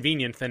more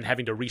convenient than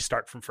having to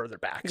restart from further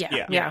back.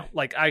 Yeah.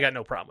 Like I got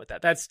no problem with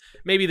that. That's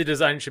maybe the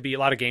design should be. A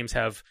lot of games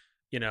have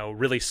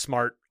really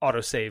smart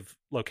autosave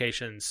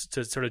locations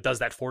to sort of does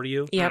that for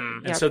you. Yep.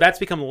 And so that's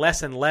become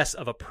less and less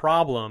of a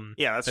problem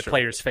that true.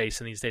 Players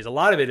face in these days. A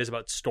lot of it is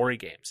about story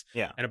games.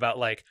 Yeah. And about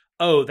like,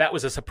 oh, that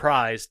was a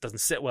surprise. Doesn't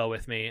sit well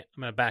with me.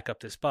 I'm going to back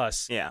up this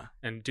bus. Yeah.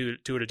 And do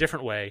it a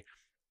different way.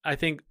 I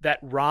think that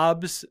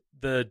robs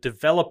the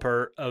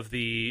developer of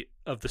the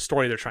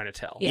story they're trying to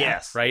tell. Yeah.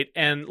 Yes. Right?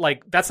 And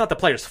like that's not the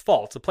player's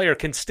fault. The player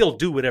can still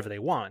do whatever they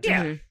want.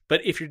 Yeah. Mm-hmm.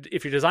 But if you're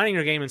designing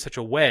your game in such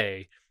a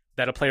way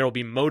that a player will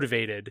be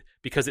motivated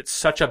because it's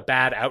such a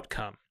bad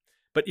outcome.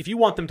 But if you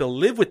want them to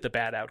live with the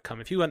bad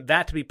outcome, if you want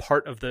that to be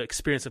part of the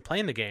experience of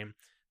playing the game,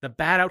 the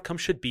bad outcome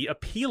should be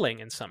appealing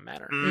in some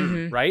manner,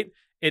 Mm-hmm. right?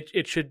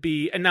 It should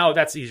be, and now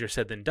that's easier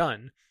said than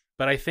done.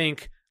 But I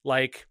think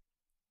like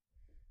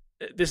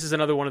this is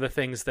another one of the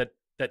things that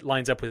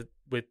lines up with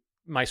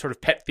my sort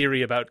of pet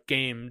theory about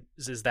games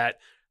is that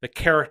the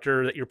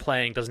character that you're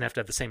playing doesn't have to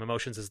have the same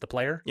emotions as the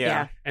player.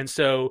 Yeah. And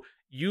so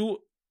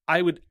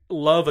I would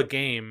love a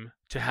game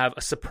to have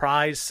a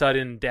surprise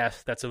sudden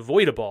death that's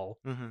avoidable,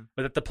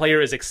 but that the player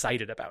is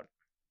excited about.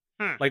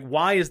 Like,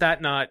 why is that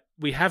not?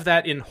 We have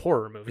that in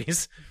horror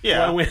movies.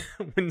 Yeah.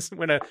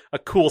 when a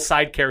cool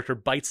side character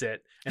bites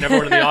it and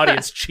everyone in the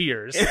audience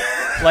cheers.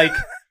 Like,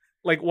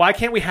 why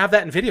can't we have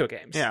that in video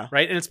games? Yeah.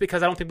 Right. And it's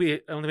because I don't think we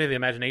have the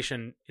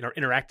imagination in our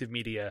interactive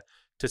media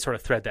to sort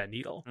of thread that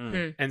needle.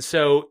 And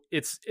so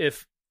it's,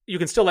 if you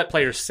can still let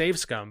players save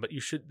scum, but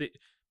you should,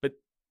 but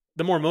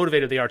the more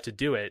motivated they are to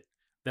do it,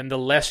 then the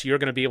less you're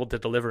going to be able to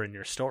deliver in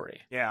your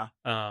story. Yeah.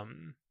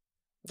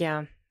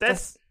 Yeah.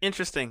 That's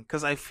interesting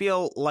because I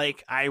feel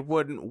like I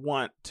wouldn't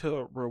want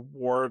to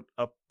reward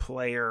a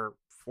player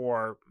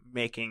for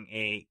making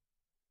a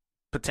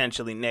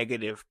potentially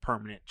negative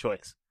permanent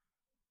choice.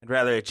 I'd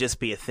rather it just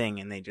be a thing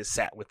and they just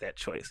sat with that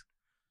choice.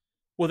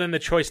 Well, then the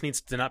choice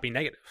needs to not be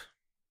negative.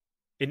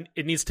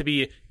 It needs to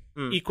be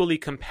equally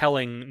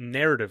compelling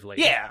narratively.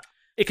 Yeah.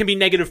 It can be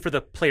negative for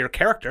the player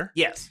character.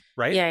 Yes.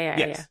 Right?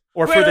 Yeah.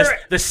 Or for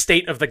the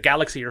state of the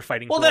galaxy you're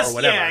fighting for or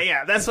whatever.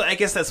 Yeah. I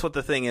guess that's what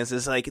the thing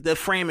is like the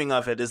framing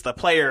of it is the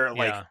player,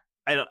 like,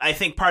 I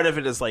think part of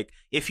it is like,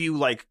 if you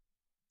like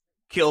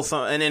kill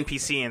an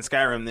NPC in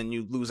Skyrim, then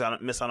you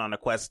miss out on a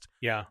quest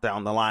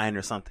down the line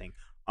or something.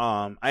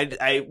 I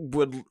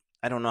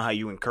don't know how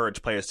you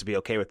encourage players to be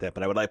okay with that,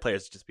 but I would like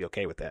players to just be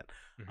okay with that.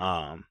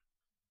 Mm-hmm.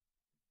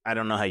 I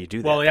don't know how you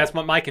do that. Well, that's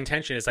what my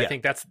contention is. I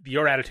think that's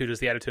your attitude is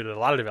the attitude that a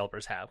lot of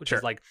developers have, which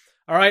is like,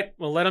 all right,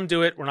 well, let them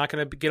do it. We're not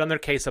going to get on their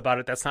case about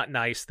it. That's not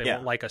nice. They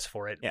won't like us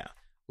for it. Yeah.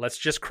 Let's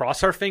just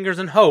cross our fingers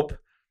and hope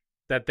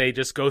that they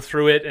just go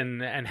through it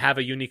and have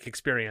a unique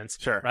experience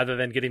rather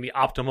than getting the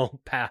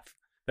optimal path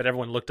that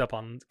everyone looked up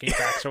on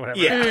GameFAQs or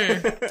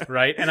whatever.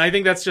 Right? And I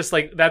think that's just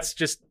like, that's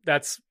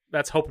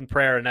hope and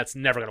prayer, and that's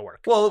never going to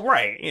work. Well,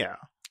 right. Yeah.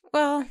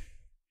 Well,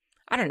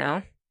 I don't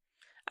know.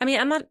 I mean,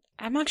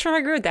 I'm not sure I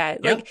agree with that.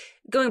 Yeah. Like,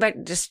 going back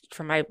just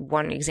for my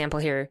one example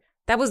here,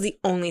 that was the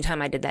only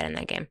time I did that in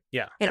that game.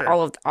 Yeah. In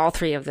all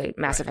three of the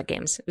Mass Effect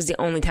games. It was the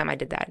only time I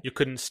did that. You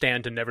couldn't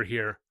stand to never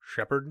hear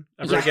Shepard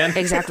ever again?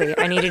 Exactly.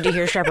 I needed to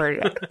hear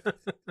Shepard.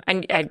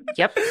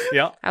 Yep.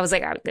 Yeah. I was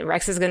like,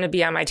 Rex is going to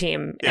be on my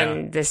team,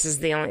 and this is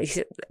the only...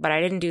 But I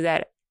didn't do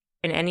that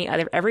in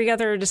every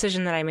other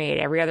decision that I made.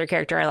 Every other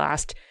character I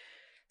lost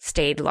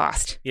stayed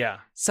lost. Yeah.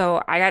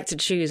 So I got to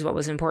choose what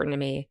was important to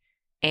me.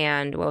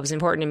 And what was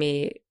important to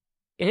me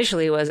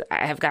initially was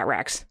I have got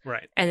Rex.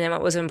 Right. And then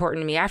what was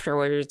important to me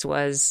afterwards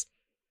was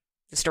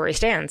the story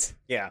stands.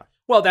 Yeah.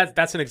 Well,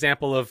 that's an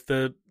example of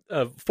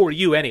for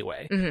you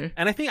anyway. Mm-hmm.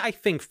 And I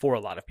think for a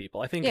lot of people.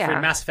 I think for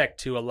Mass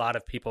Effect 2, a lot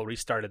of people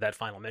restarted that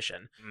final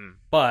mission.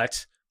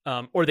 But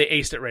or they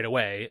aced it right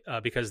away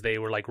because they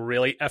were like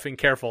really effing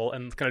careful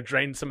and kind of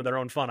drained some of their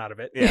own fun out of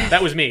it. Yeah.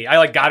 That was me. I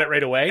like got it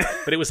right away,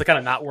 but it was kind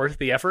of not worth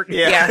the effort.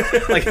 Yeah.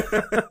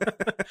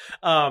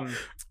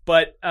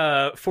 But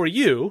for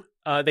you,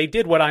 they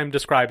did what I'm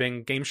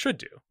describing games should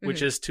do,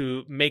 which is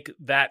to make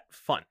that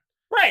fun.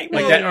 Right.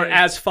 Like that, or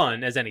as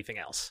fun as anything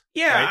else.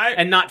 Yeah. Right?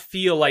 And not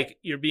feel like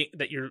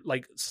you're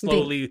like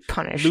slowly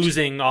punished,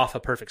 losing off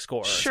a perfect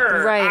score.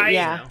 Sure. Right.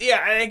 Yeah.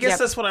 I guess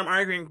that's what I'm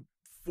arguing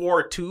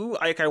for too.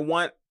 Like, I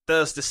want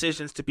those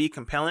decisions to be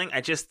compelling. I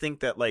just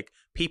think that like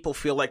people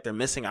feel like they're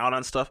missing out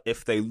on stuff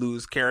if they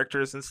lose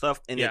characters and stuff.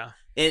 And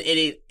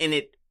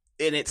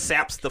it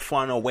saps the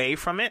fun away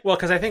from it. Well,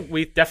 because I think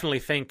we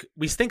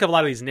think of a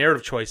lot of these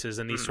narrative choices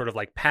and these sort of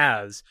like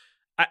paths.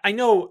 I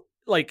know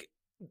like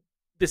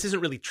this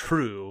isn't really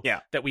true. Yeah.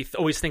 That we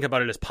always think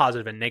about it as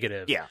positive and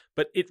negative. Yeah.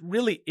 But it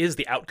really is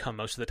the outcome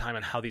most of the time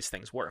on how these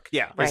things work.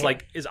 Yeah. It's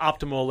like, is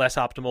optimal, less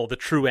optimal, the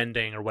true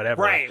ending or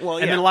whatever. Right. Well,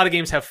 and then a lot of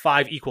games have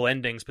 5 equal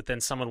endings, but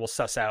then someone will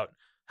suss out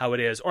how it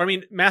is. Or I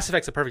mean, Mass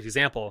Effect's a perfect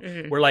example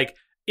where like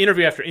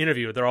interview after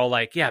interview, they're all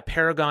like, yeah,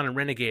 Paragon and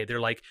Renegade. They're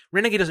like,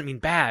 Renegade doesn't mean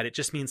bad. It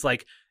just means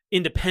like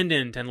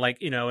independent and like,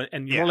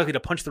 and you're more likely to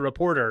punch the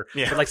reporter.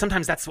 Yeah. But like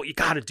sometimes that's what you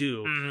got to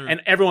do.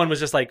 And everyone was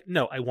just like,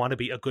 no, I want to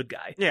be a good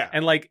guy. Yeah.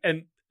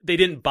 And they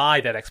didn't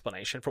buy that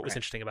explanation for what was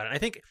interesting about it. And I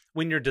think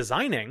when you're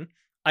designing,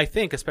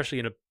 especially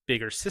in a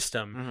bigger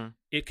system,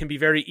 it can be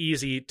very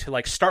easy to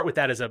like start with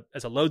that as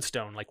a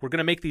lodestone. Like, we're going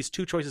to make these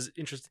 2 choices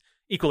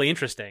equally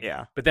interesting.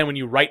 Yeah. But then when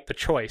you write the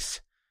choice,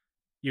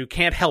 you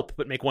can't help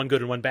but make one good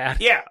and one bad.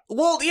 Yeah.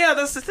 Well, yeah,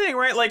 that's the thing,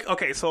 right? Like,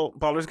 okay, so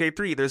Baldur's Gate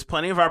 3, there's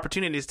plenty of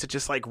opportunities to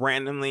just like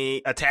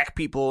randomly attack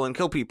people and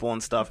kill people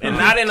and stuff. And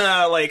not in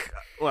a like,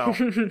 well,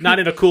 not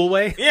in a cool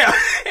way. Yeah.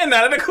 And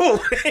not in a cool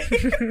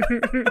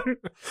way.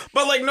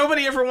 But like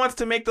nobody ever wants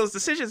to make those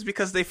decisions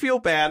because they feel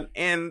bad.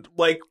 And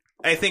like,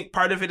 I think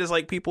part of it is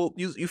like people,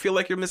 you feel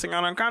like you're missing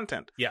out on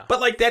content. Yeah.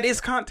 But like that is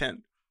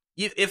content.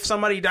 If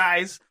somebody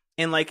dies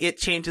and like it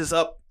changes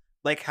up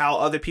like how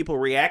other people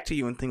react to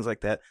you and things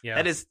like that.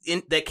 Yeah.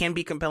 That can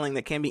be compelling,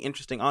 that can be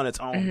interesting on its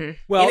own.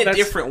 Well, in a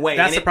different way.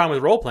 That's the problem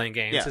with role-playing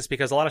games, is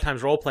because a lot of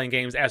times role-playing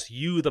games ask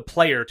you, the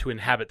player, to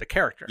inhabit the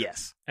character.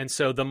 Yes. And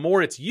so the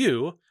more it's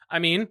you, I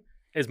mean,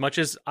 as much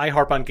as I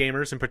harp on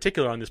gamers in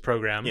particular on this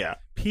program,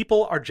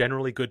 people are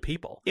generally good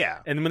people.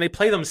 Yeah. And when they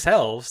play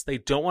themselves, they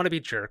don't want to be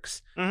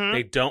jerks.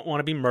 They don't want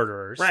to be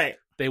murderers. Right.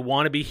 They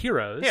want to be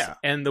heroes. Yeah.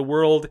 And the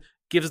world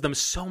gives them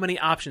so many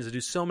options to do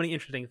so many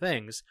interesting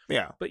things.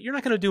 Yeah. But you're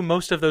not going to do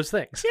most of those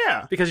things.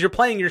 Yeah. Because you're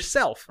playing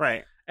yourself.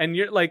 Right. And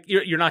you're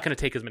not going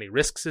to take as many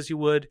risks as you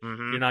would.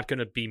 You're not going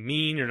to be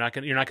mean. You're not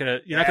going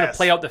to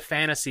play out the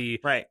fantasy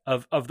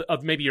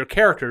of maybe your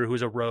character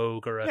who's a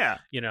rogue or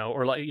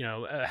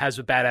has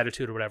a bad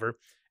attitude or whatever.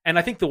 And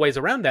I think the ways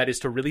around that is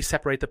to really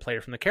separate the player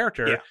from the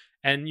character. Yeah.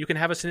 And you can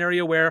have a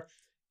scenario where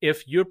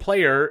if your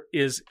player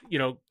is,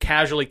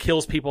 casually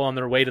kills people on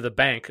their way to the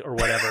bank or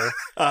whatever,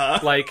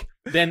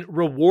 then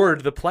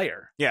reward the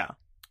player. Yeah.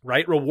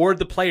 Right? Reward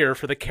the player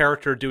for the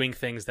character doing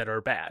things that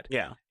are bad.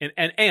 Yeah.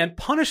 And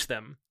punish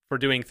them for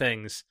doing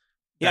things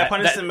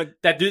punish them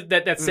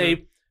that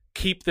say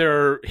keep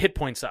their hit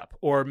points up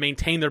or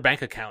maintain their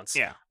bank accounts.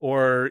 Yeah.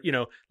 Or,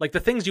 like the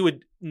things you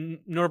would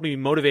normally be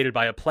motivated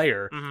by a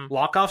player,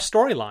 lock off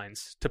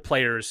storylines to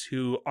players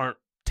who aren't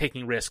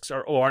taking risks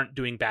or aren't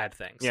doing bad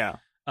things. Yeah.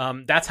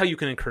 That's how you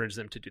can encourage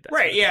them to do that.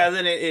 Right. Yeah.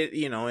 Then it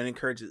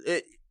encourages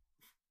it,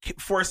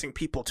 forcing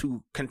people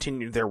to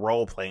continue their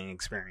role playing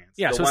experience.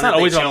 Yeah. So it's not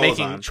always about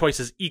making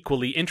choices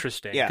equally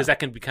interesting because that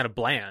can be kind of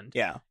bland.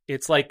 Yeah.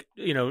 It's like,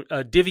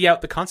 divvy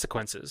out the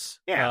consequences.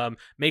 Yeah.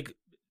 Make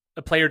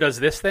a player does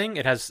this thing,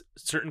 it has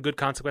certain good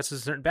consequences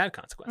and certain bad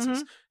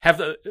consequences. Have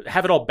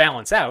it all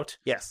balance out.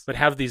 Yes. But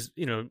have these,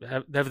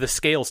 have the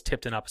scales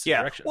tipped in opposite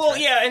directions. Well,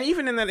 right? yeah, and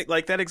even in that,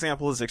 like, that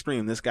example is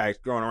extreme. This guy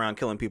going around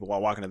killing people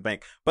while walking to the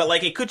bank. But,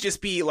 like, it could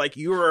just be, like,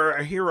 you're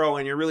a hero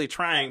and you're really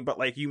trying, but,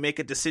 like, you make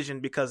a decision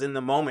because in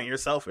the moment you're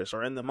selfish,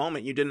 or in the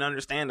moment you didn't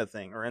understand a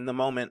thing, or in the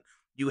moment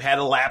you had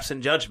a lapse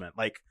in judgment.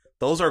 Like,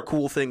 those are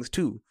cool things,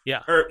 too.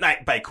 Yeah. Or,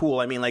 not by cool,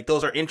 I mean, like,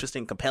 those are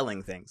interesting,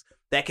 compelling things.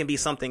 That can be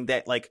something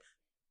that, like,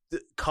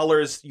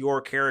 colors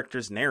your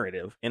character's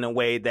narrative in a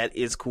way that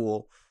is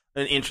cool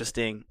and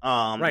interesting,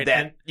 right,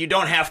 that and you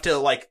don't have to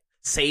like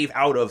save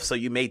out of, so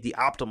you made the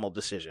optimal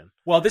decision.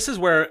 Well, this is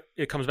where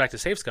it comes back to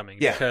save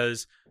scumming, Yeah.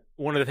 because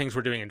one of the things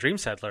we're doing in Dream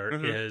Settler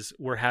is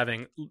we're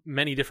having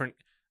many different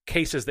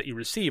cases that you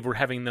receive. We're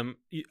having them,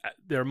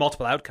 there are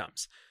multiple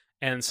outcomes,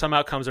 and some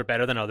outcomes are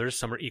better than others,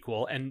 some are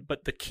equal,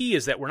 but the key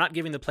is that we're not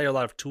giving the player a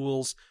lot of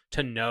tools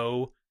to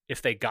know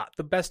if they got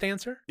the best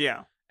answer.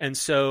 Yeah. And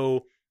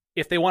so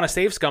if they want to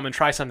save scum and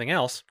try something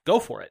else, go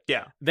for it.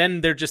 Yeah.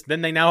 Then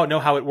they now know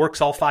how it works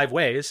all 5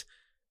 ways.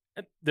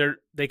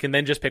 They can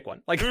then just pick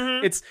one. Like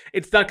it's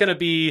not going to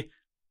be,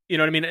 you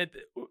know what I mean?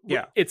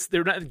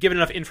 They're not given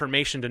enough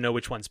information to know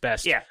which one's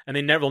best. Yeah. And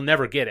they will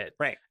never get it.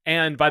 Right.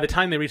 And by the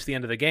time they reach the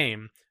end of the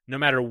game, no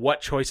matter what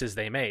choices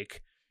they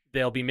make,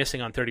 they'll be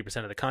missing on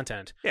 30% of the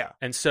content. Yeah.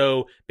 And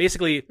so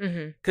basically,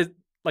 because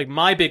like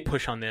my big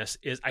push on this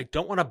is I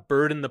don't want to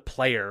burden the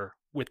player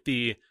with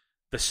the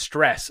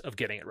stress of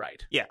getting it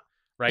right. Yeah.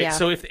 Right. Yeah.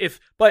 So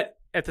but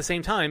at the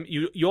same time,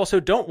 you also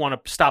don't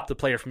want to stop the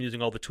player from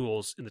using all the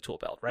tools in the tool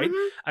belt, right?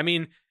 I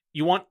mean,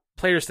 you want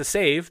players to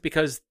save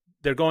because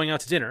they're going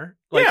out to dinner.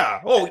 Like,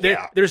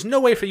 there's no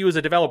way for you as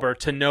a developer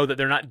to know that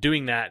they're not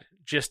doing that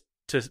just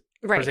to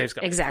for save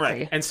scum. Exactly.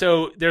 Right. And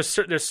so there's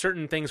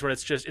certain things where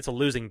it's a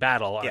losing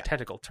battle on a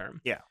technical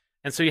term. Yeah.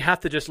 And so you have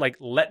to just like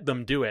let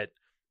them do it,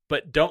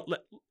 but don't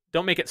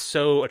make it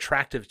so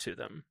attractive to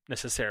them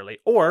necessarily,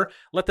 or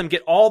let them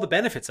get all the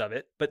benefits of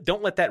it, but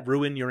don't let that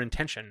ruin your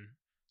intention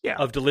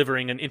of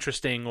delivering an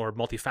interesting or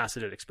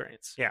multifaceted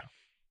experience. Yeah.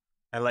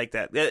 I like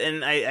that.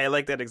 And I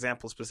like that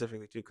example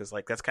specifically too, because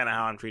like that's kind of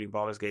how I'm treating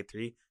Baldur's Gate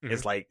 3.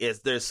 It's like,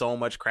 there's so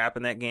much crap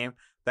in that game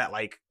that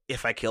like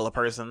if I kill a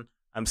person,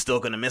 I'm still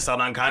going to miss out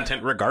on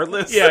content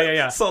regardless.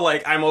 Yeah. So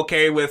like I'm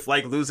okay with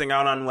like losing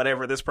out on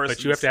whatever this person.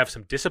 But you have to have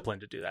some discipline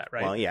to do that,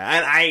 right? Well,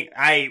 yeah,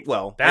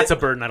 and that's a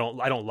burden I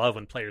don't love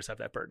when players have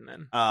that burden.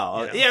 Then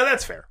yeah,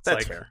 that's fair.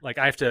 That's fair. Like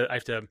I have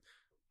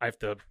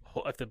to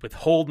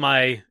withhold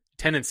my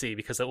tendency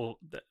because it'll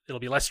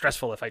be less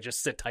stressful if I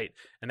just sit tight,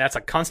 and that's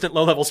a constant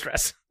low level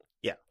stress.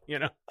 Yeah, you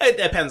know, it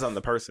depends on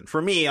the person. For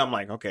me, I'm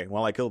like, okay,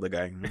 well, I killed the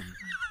guy,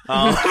 but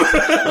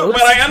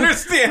I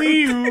understand.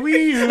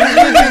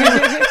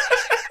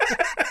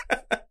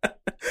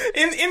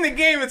 In the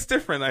game, it's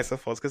different, I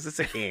suppose, because it's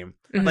a game.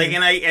 Like,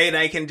 and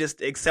I can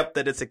just accept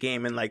that it's a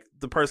game, and like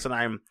the person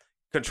I'm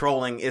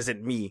controlling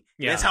isn't me.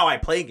 Yeah. That's how I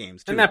play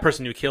games too. And that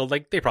person you killed,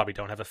 like, they probably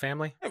don't have a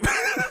family.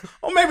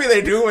 Well, maybe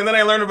they do, and then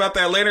I learn about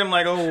that later. I'm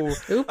like, oh,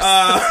 oops.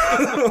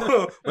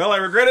 Well, I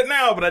regret it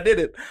now, but I did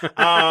it.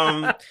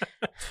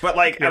 But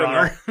like, Your I don't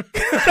know.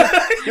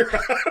 Your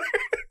Honor.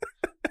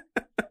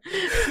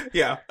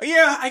 Yeah.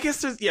 I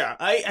guess there's. Yeah,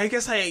 I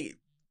guess I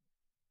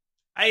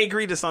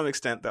agree to some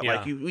extent that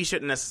like we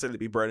shouldn't necessarily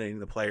be burdening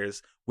the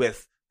players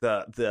with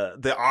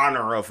the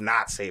honor of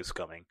not save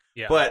scumming.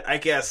 Yeah. But I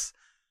guess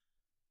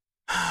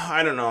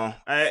I don't know.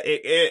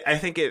 I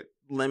think it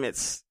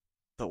limits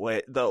the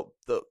way the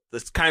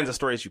kinds of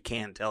stories you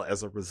can tell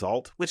as a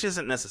result, which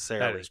isn't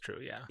necessarily that is true.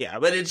 Yeah. Yeah,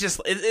 but it's just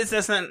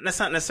that's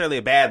not necessarily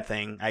a bad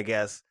thing, I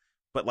guess.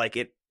 But like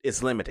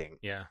it's limiting.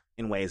 Yeah.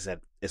 In ways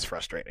that is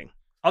frustrating.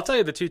 I'll tell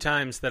you the 2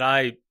 times that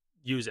I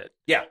use it.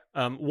 Yeah.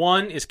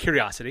 One is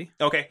curiosity.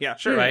 Okay. Yeah.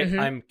 Sure. Right.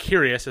 I'm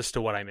curious as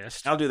to what I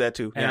missed. I'll do that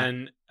too. Yeah.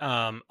 And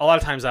a lot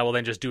of times I will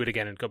then just do it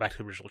again and go back to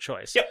the original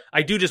choice. Yep.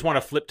 I do just want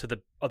to flip to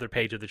the other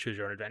page of the Choose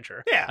Your Own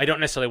Adventure. Yeah. I don't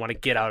necessarily want to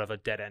get out of a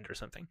dead end or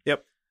something.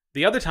 Yep.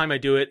 The other time I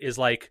do it is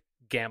like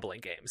gambling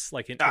games,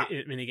 like in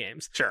mini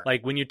games. Sure.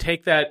 Like when you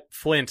take that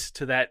flint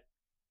to that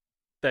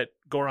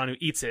Goron who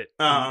eats it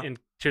in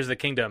Tears of the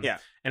Kingdom. Yeah.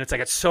 And it's like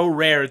it's so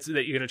rare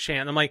that you're going to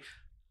chant. I'm like,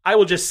 I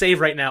will just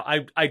save right now.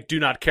 I do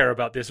not care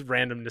about this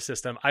randomness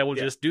system. I will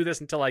just do this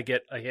until I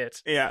get a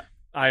hit. Yeah.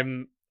 I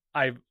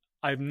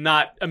I'm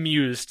not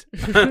amused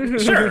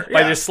Sure,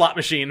 by this slot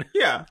machine.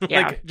 Yeah.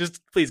 Like,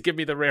 just please give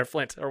me the rare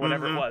flint or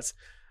whatever it was.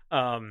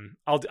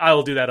 I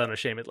will do that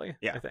unashamedly.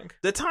 Yeah. I think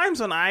The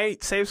times when I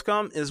save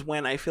scum is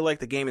when I feel like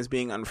the game is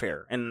being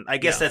unfair, and I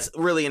guess that's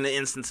really in the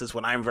instances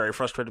when I'm very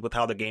frustrated with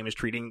how the game is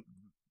treating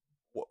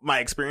my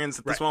experience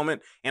at this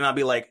moment, and I'll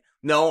be like,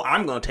 no,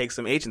 I'm going to take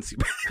some agency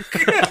back,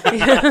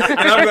 and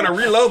I'm going to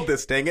reload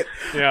this. Dang it!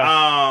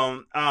 Yeah.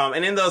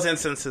 And in those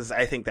instances,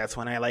 I think that's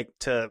when I like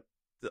to.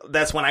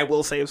 That's when I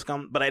will save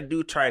scum, but I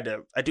do tend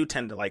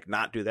to like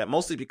not do that,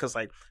 mostly because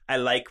like I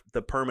like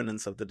the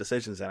permanence of the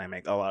decisions that I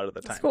make a lot of the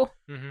time. That's cool.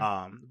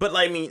 Mm-hmm. But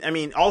I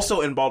mean,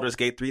 also in Baldur's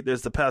Gate 3,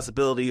 there's the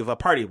possibility of a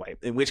party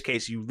wipe, in which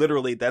case you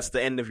literally that's the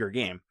end of your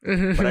game.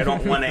 But I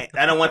don't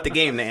want the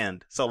game to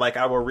end, so like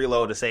I will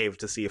reload a save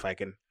to see if I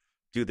can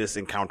do this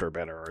encounter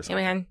better or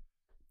something. Yeah, man.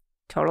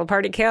 Total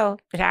party kill.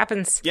 It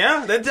happens.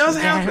 Yeah, that does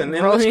happen.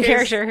 Roll your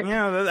character.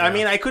 Yeah, I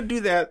mean, I could do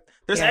that.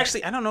 There's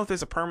actually, I don't know if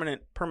there's a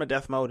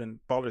permadeath mode in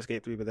Baldur's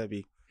Gate 3, but that'd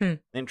be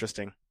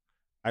interesting.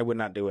 I would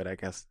not do it, I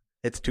guess.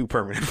 It's too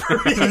permanent for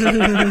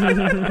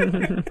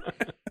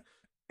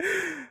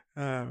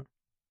me.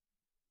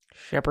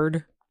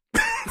 Shepherd.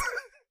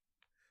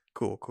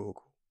 Cool.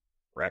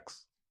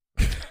 Rex.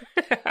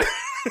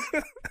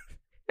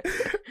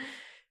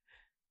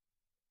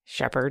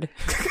 Shepherd.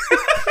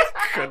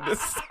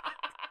 Goodness.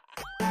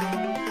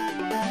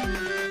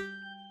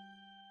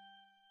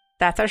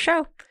 That's our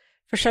show.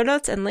 For show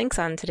notes and links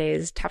on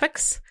today's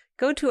topics,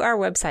 go to our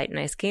website,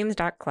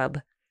 nicegames.club.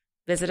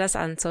 Visit us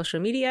on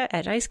social media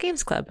at Nice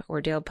Games Club, where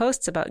Dale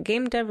posts about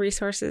game dev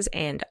resources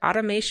and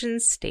Automation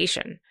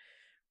Station.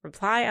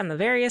 Reply on the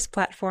various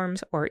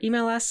platforms or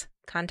email us,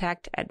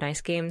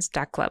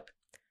 contact@nicegames.club.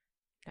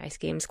 Nice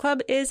Games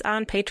Club is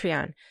on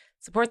Patreon.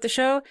 Support the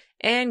show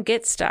and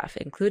get stuff,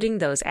 including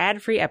those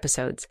ad-free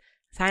episodes.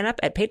 Sign up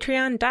at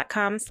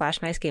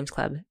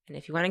patreon.com/nicegamesclub. And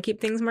if you want to keep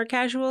things more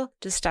casual,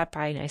 just stop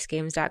by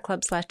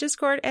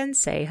nicegames.club/discord and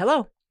say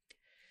hello.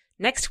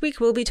 Next week,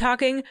 we'll be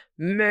talking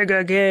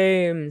mega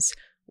games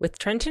with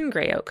Trenton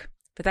Greyoak.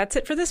 But that's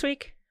it for this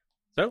week.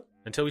 So,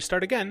 until we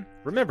start again,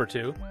 remember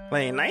to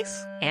play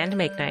nice and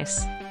make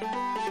nice.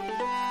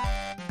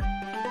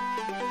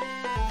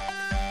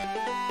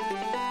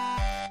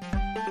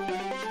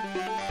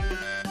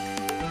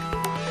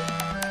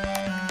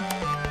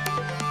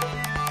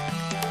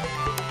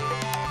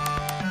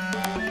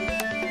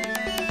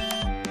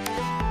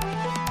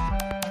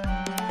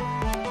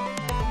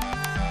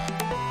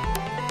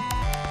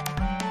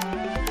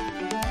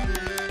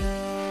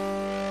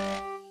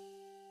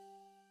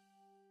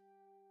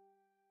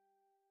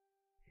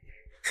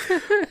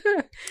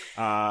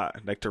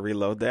 I'd like to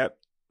reload that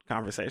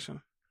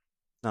conversation.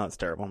 No, it's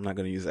terrible. I'm not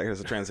going to use that as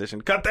a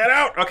transition. Cut that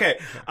out. Okay.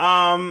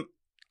 Can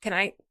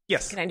I?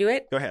 Yes. Can I do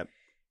it? Go ahead.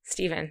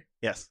 Steven.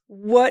 Yes.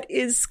 What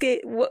is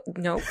skate? What?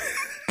 No.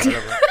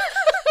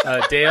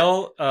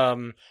 Dale,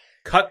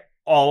 cut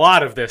a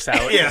lot of this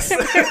out. Yes.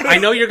 I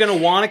know you're going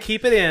to want to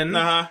keep it in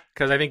Uh-huh.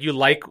 because I think you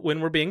like when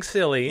we're being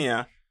silly.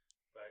 Yeah.